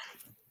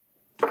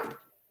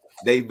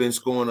 They've been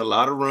scoring a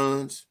lot of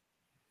runs.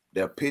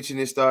 Their pitching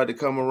has started to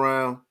come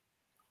around.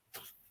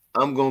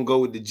 I'm gonna go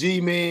with the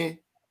G-men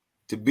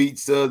to beat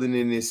Southern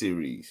in this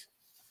series.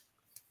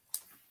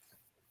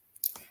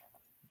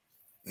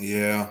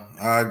 Yeah,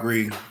 I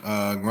agree.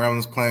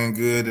 Gremlin's playing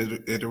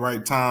good at the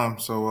right time,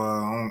 so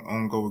I'm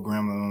gonna go with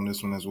Gremlin on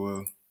this one as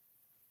well.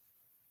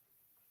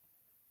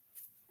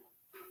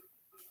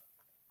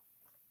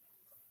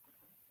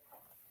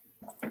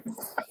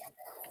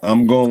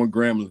 I'm going with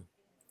Grambling.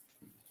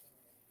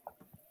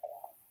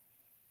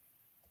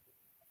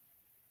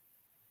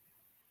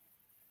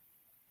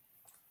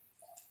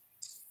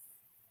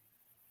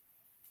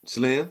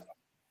 Slim?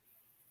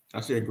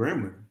 I said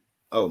Grambling.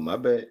 Oh, my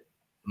bad.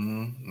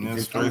 That's I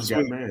just got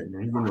straight mad,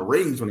 man. He gonna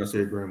rage when I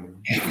said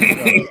Grambling.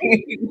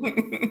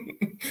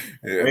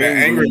 Yeah, that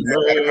angry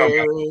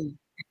man.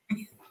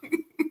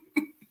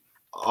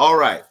 All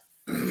right.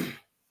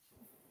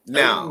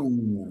 Now,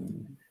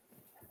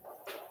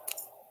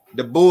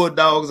 the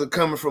Bulldogs are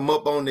coming from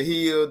up on the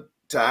hill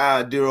to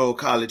our dear old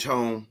college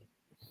home.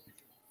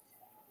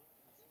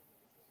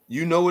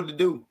 You know what to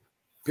do.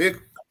 Pick.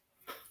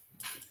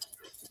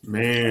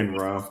 Man,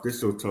 Ralph, this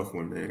is so tough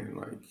one, man.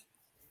 Like,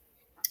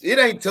 it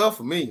ain't tough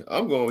for me.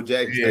 I'm going with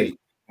Jackson State.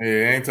 Yeah,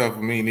 it ain't tough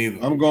for me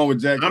neither. I'm going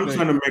with Jackson I'm State.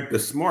 trying to make the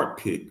smart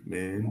pick,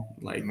 man.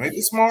 Like, make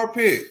the smart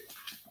pick.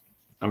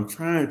 I'm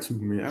trying to,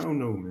 man. I don't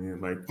know, man.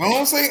 Like,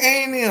 don't say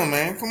A&M,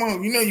 man. Come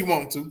on, you know you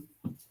want to.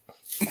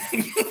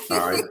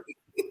 All right.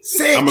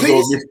 Say I'm it,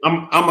 gonna please.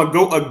 I'm gonna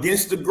go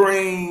against the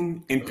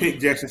grain and pick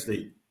Jackson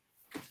State.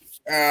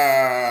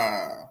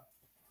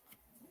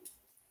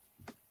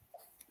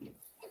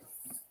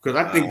 Because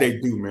I think they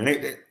do,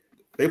 man.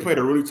 They played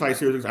a really tight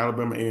series against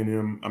Alabama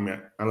A&M. I mean,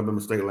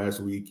 Alabama State last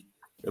week.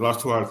 They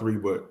lost 2 out of 3,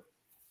 but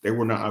they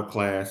were not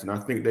outclassed, and I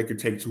think they could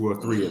take 2 or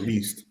 3 at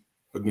least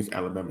against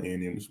Alabama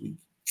A&M this week.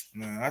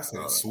 Man, I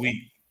said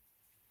sweet.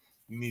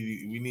 We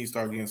need to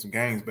start getting some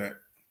games back.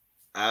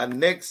 Our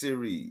next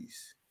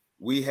series,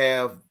 we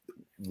have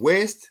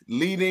West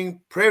leading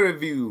Prairie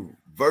View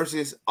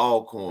versus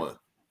Alcorn.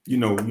 You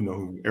know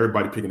who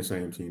everybody picking the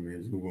same team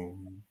is. Who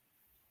going?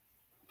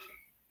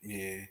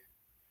 Yeah,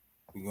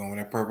 we're going with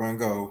that purple and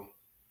gold.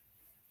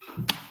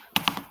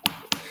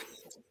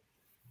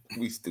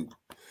 We stupid.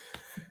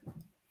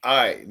 All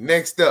right,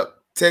 next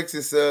up,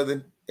 Texas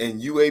Southern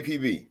and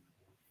UAPB.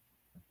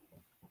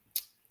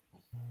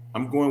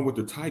 I'm going with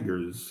the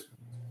Tigers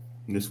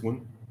in this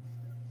one.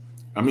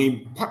 I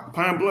mean,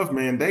 Pine Bluff,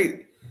 man,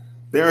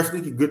 they're a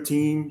sneaky good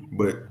team,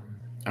 but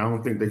I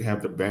don't think they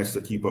have the best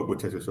to keep up with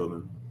Texas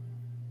Southern.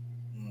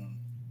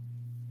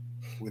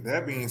 With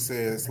that being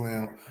said,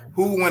 Slim,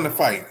 who win the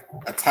fight?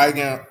 A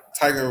tiger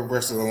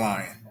versus a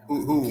lion.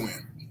 Who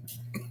win?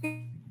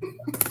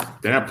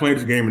 They're not playing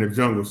this game in the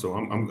jungle, so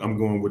I'm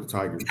going with the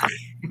Tigers.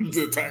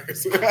 The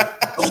Tigers.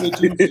 I'm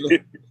with you,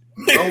 Slim.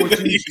 I'm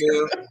with you,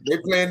 Slim. They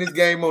playing this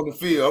game on the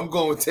field. I'm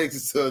going with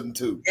Texas Southern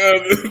too.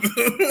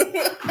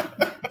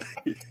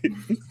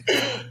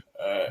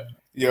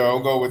 Yo,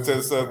 I'm going with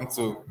Texas Southern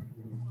too.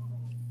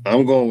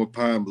 I'm going with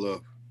Pine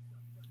Bluff.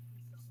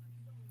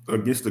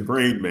 Against the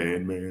grain,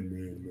 man.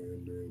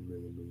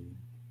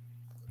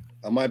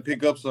 I might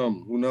pick up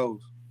something. Who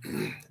knows?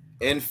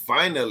 And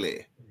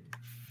finally,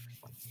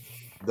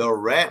 the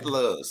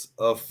Rattlers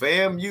of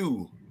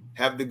FAMU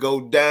have to go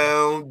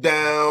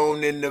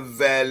down in the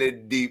valley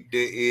deep to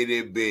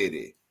itty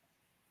bitty.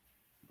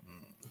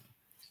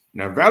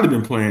 Now, Valley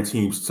been playing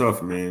teams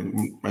tough,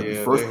 man. Like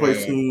the first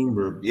place team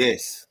or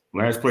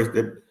last place,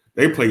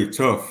 they played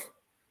tough.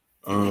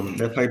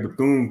 They played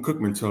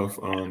Bethune-Cookman tough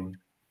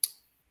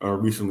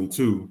recently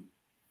too.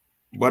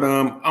 But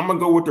I'm gonna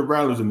go with the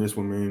Rattlers in this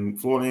one, man.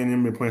 Florida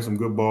A&M been playing some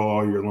good ball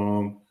all year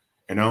long,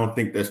 and I don't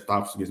think that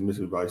stops against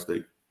Mississippi Valley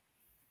State.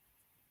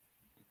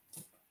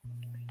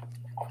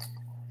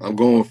 I'm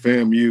going with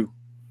FAMU.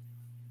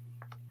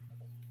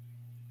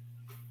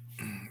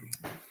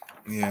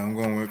 Yeah, I'm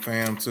going with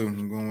FAM too.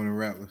 I'm going with the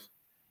Rattlers.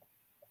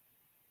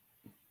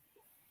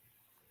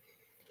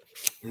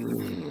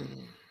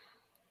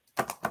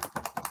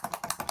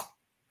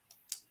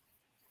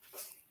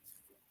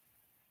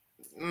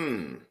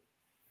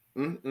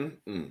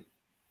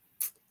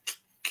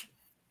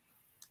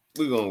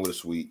 We're going with a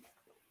sweep.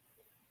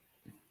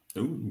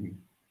 Ooh.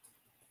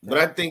 But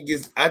I think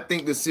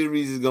the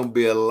series is gonna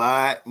be a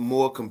lot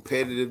more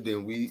competitive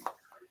than we.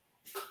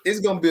 It's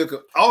gonna be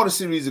all the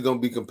series are gonna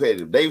be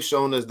competitive. They've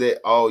shown us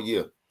that all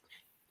year.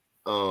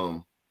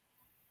 I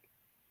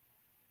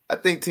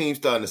think teams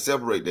starting to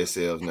separate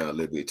themselves now a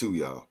little bit too,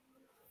 y'all.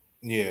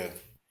 Yeah.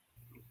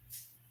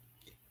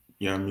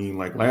 Yeah, I mean,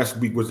 like last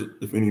week was,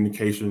 if any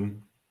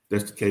indication,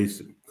 that's the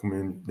case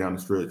coming down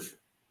the stretch.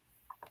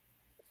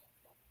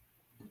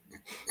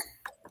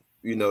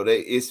 You know,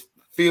 it's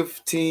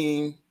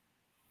 15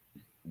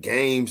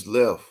 games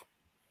left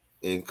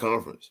in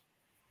conference.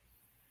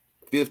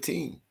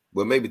 15,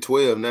 but maybe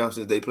 12 now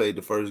since they played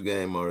the first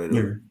game already.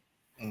 Yeah.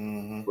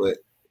 Mm-hmm. But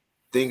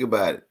think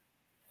about it.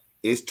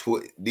 It's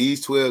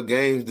these 12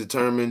 games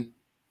determine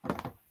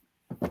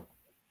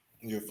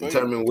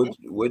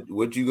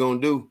what you gonna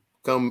do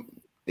come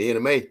the end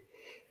of May.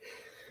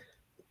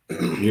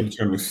 You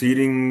determine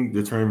seeding,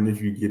 determine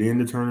if you get in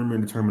the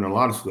tournament, determine a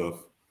lot of stuff.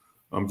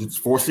 Just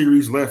 4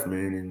 series left,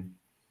 man,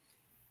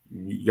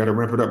 and you got to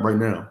ramp it up right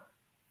now.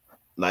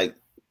 Like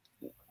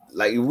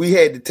we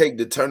had to take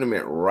the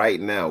tournament right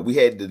now. We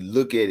had to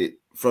look at it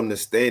from the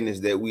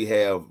standings that we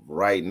have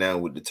right now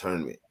with the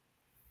tournament.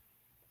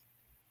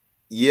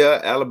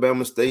 Yeah,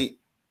 Alabama State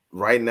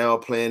right now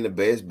playing the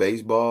best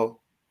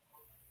baseball.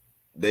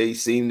 they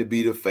seem to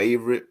be the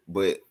favorite,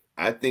 but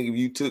I think if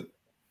you took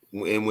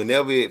and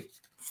whenever it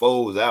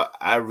folds out,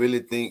 I really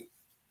think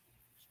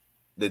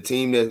the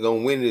team that's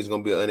gonna win it is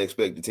gonna be an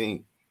unexpected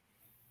team.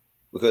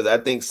 Because I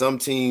think some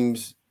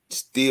teams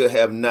still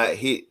have not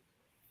hit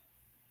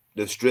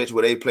the stretch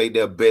where they played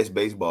their best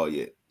baseball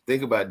yet.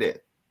 Think about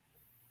that.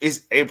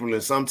 It's April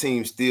and some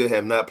teams still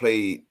have not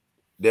played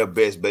their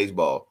best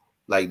baseball.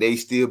 Like they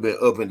still been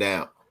up and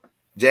down.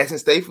 Jackson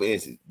State, for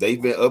instance,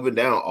 they've been up and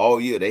down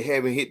all year. They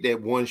haven't hit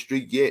that one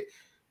streak yet.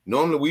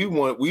 Normally,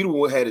 we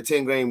would had a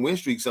 10-game win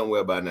streak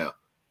somewhere by now.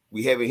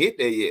 We haven't hit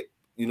that yet.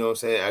 You know what I'm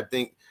saying? I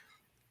think,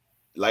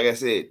 like I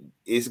said,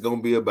 it's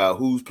gonna be about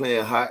who's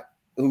playing hot,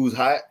 who's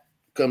hot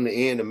come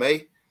the end of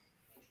May,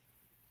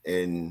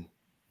 and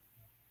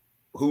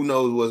who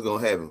knows what's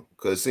gonna happen.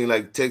 Because it seemed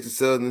like Texas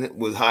Southern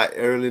was hot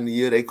early in the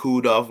year. They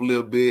cooled off a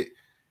little bit.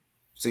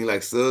 Seemed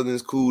like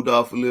Southern's cooled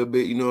off a little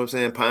bit. You know what I'm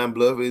saying? Pine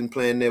Bluff isn't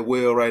playing that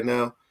well right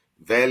now.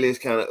 Valley is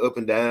kind of up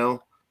and down,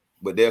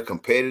 but they're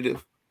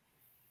competitive.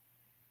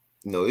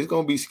 You know, it's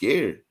gonna be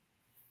scary.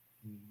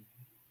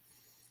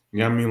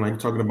 Yeah, I mean, like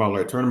talking about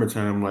like tournament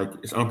time, like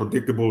it's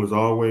unpredictable as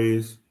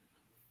always.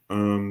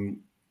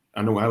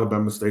 I know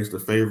Alabama State's the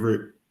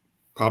favorite,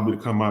 probably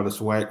to come out of the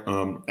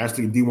SWAC.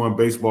 Actually, D1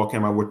 Baseball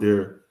came out with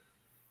their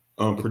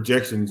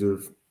projections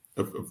of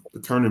the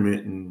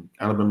tournament, and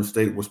Alabama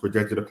State was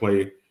projected to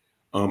play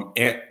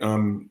at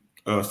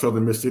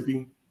Southern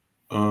Mississippi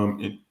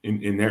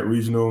in that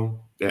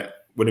regional. That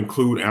would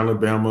include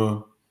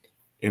Alabama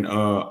and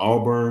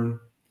Auburn.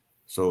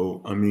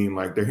 So, I mean,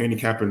 like they're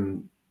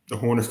handicapping the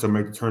Hornets to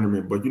make the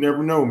tournament, but you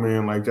never know,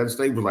 man. Like Jackson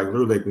State was like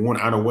literally like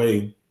 1 out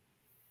away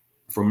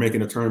from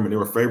making the tournament. They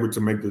were favored to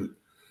make the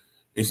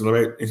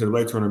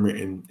NCAA tournament,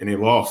 and they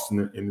lost in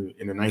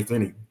the 9th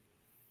inning.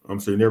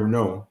 So you never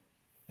know,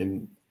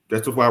 and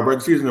that's why regular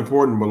season is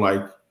important. But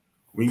like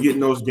when you get in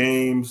those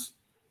games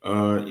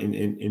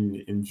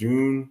in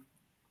June,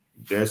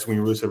 that's when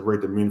you really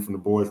separate the men from the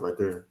boys, right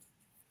there.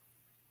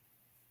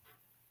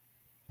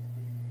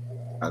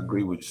 I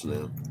agree with you,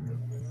 Slim.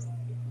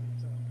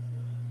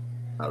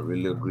 I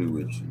really agree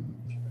with you.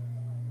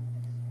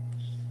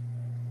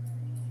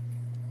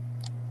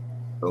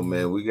 So,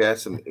 man, we got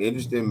some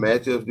interesting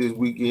matchups this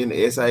weekend.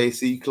 The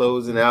SIAC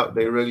closing out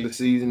their regular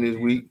season this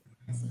week.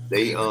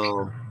 They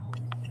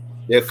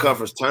their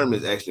conference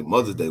tournament is actually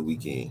Mother's Day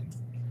weekend.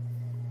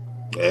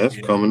 Yeah, it's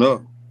coming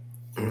up.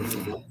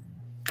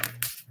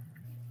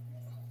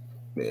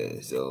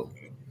 Man, so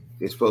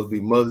it's supposed to be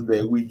Mother's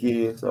Day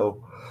weekend.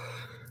 So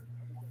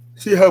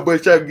see how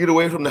much I can get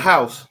away from the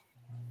house.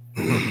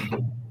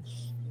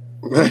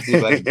 See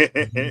if I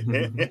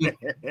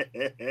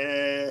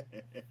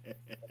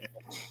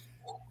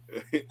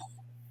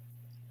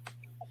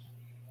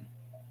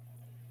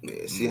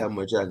yeah, see how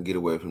much I can get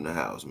away from the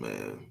house,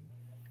 man.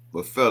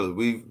 But fellas,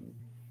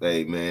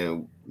 hey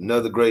man,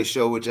 another great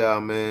show with y'all,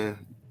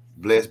 man.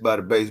 Blessed by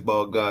the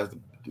baseball gods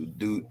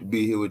to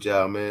be here with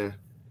y'all, man.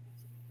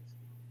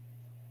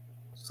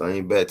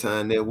 Same bad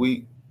time that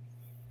week.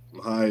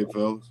 All right,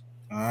 fellas.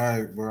 All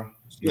right, bro.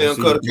 Slim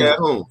cut a cat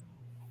home.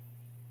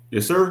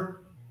 Yes, sir.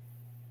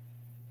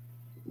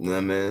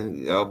 Nah, man,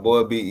 y'all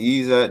boy be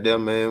easy out there,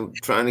 man.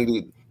 Trying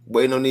to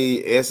waiting on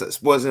the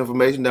sports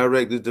information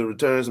directors to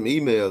return some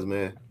emails,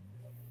 man.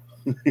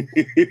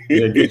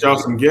 Yeah, get y'all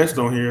some guests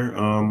on here.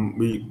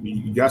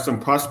 We got some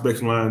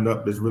prospects lined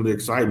up that's really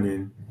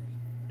exciting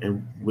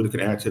and really could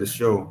add to the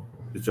show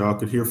that y'all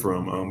could hear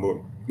from. But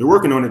they're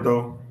working on it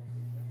though.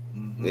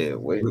 Yeah,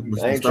 wait.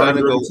 We're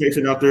starting a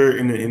reputation out there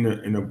in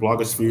the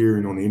blogosphere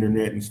and on the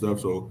internet and stuff.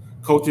 So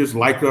coaches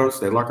like us,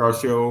 they like our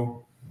show.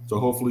 So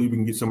hopefully we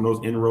can get some of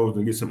those inroads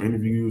and get some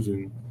interviews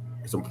and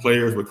some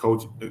players with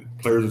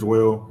players as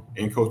well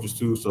and coaches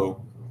too.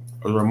 So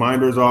a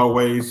reminder, as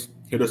always,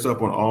 hit us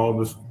up on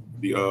all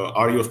the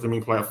audio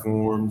streaming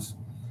platforms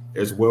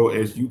as well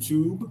as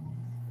YouTube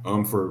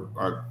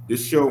for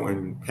this show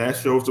and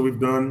past shows that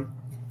we've done.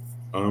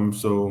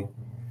 So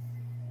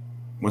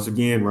once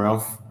again,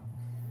 Ralph,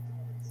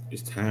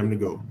 it's time to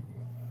go.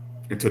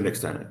 Until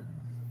next time.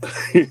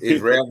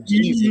 It's Ralph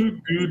Jesus.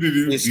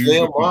 It's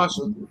Slim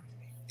Marshall.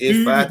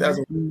 It's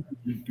 5,000. And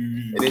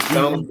it's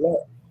Thomas Black.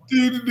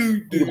 We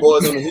the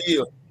boys on the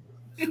hill.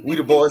 We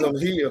the boys on the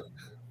hill.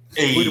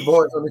 We the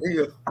boys on the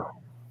hill.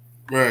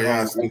 Right,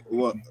 yeah.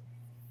 What?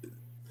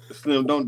 Slim, don't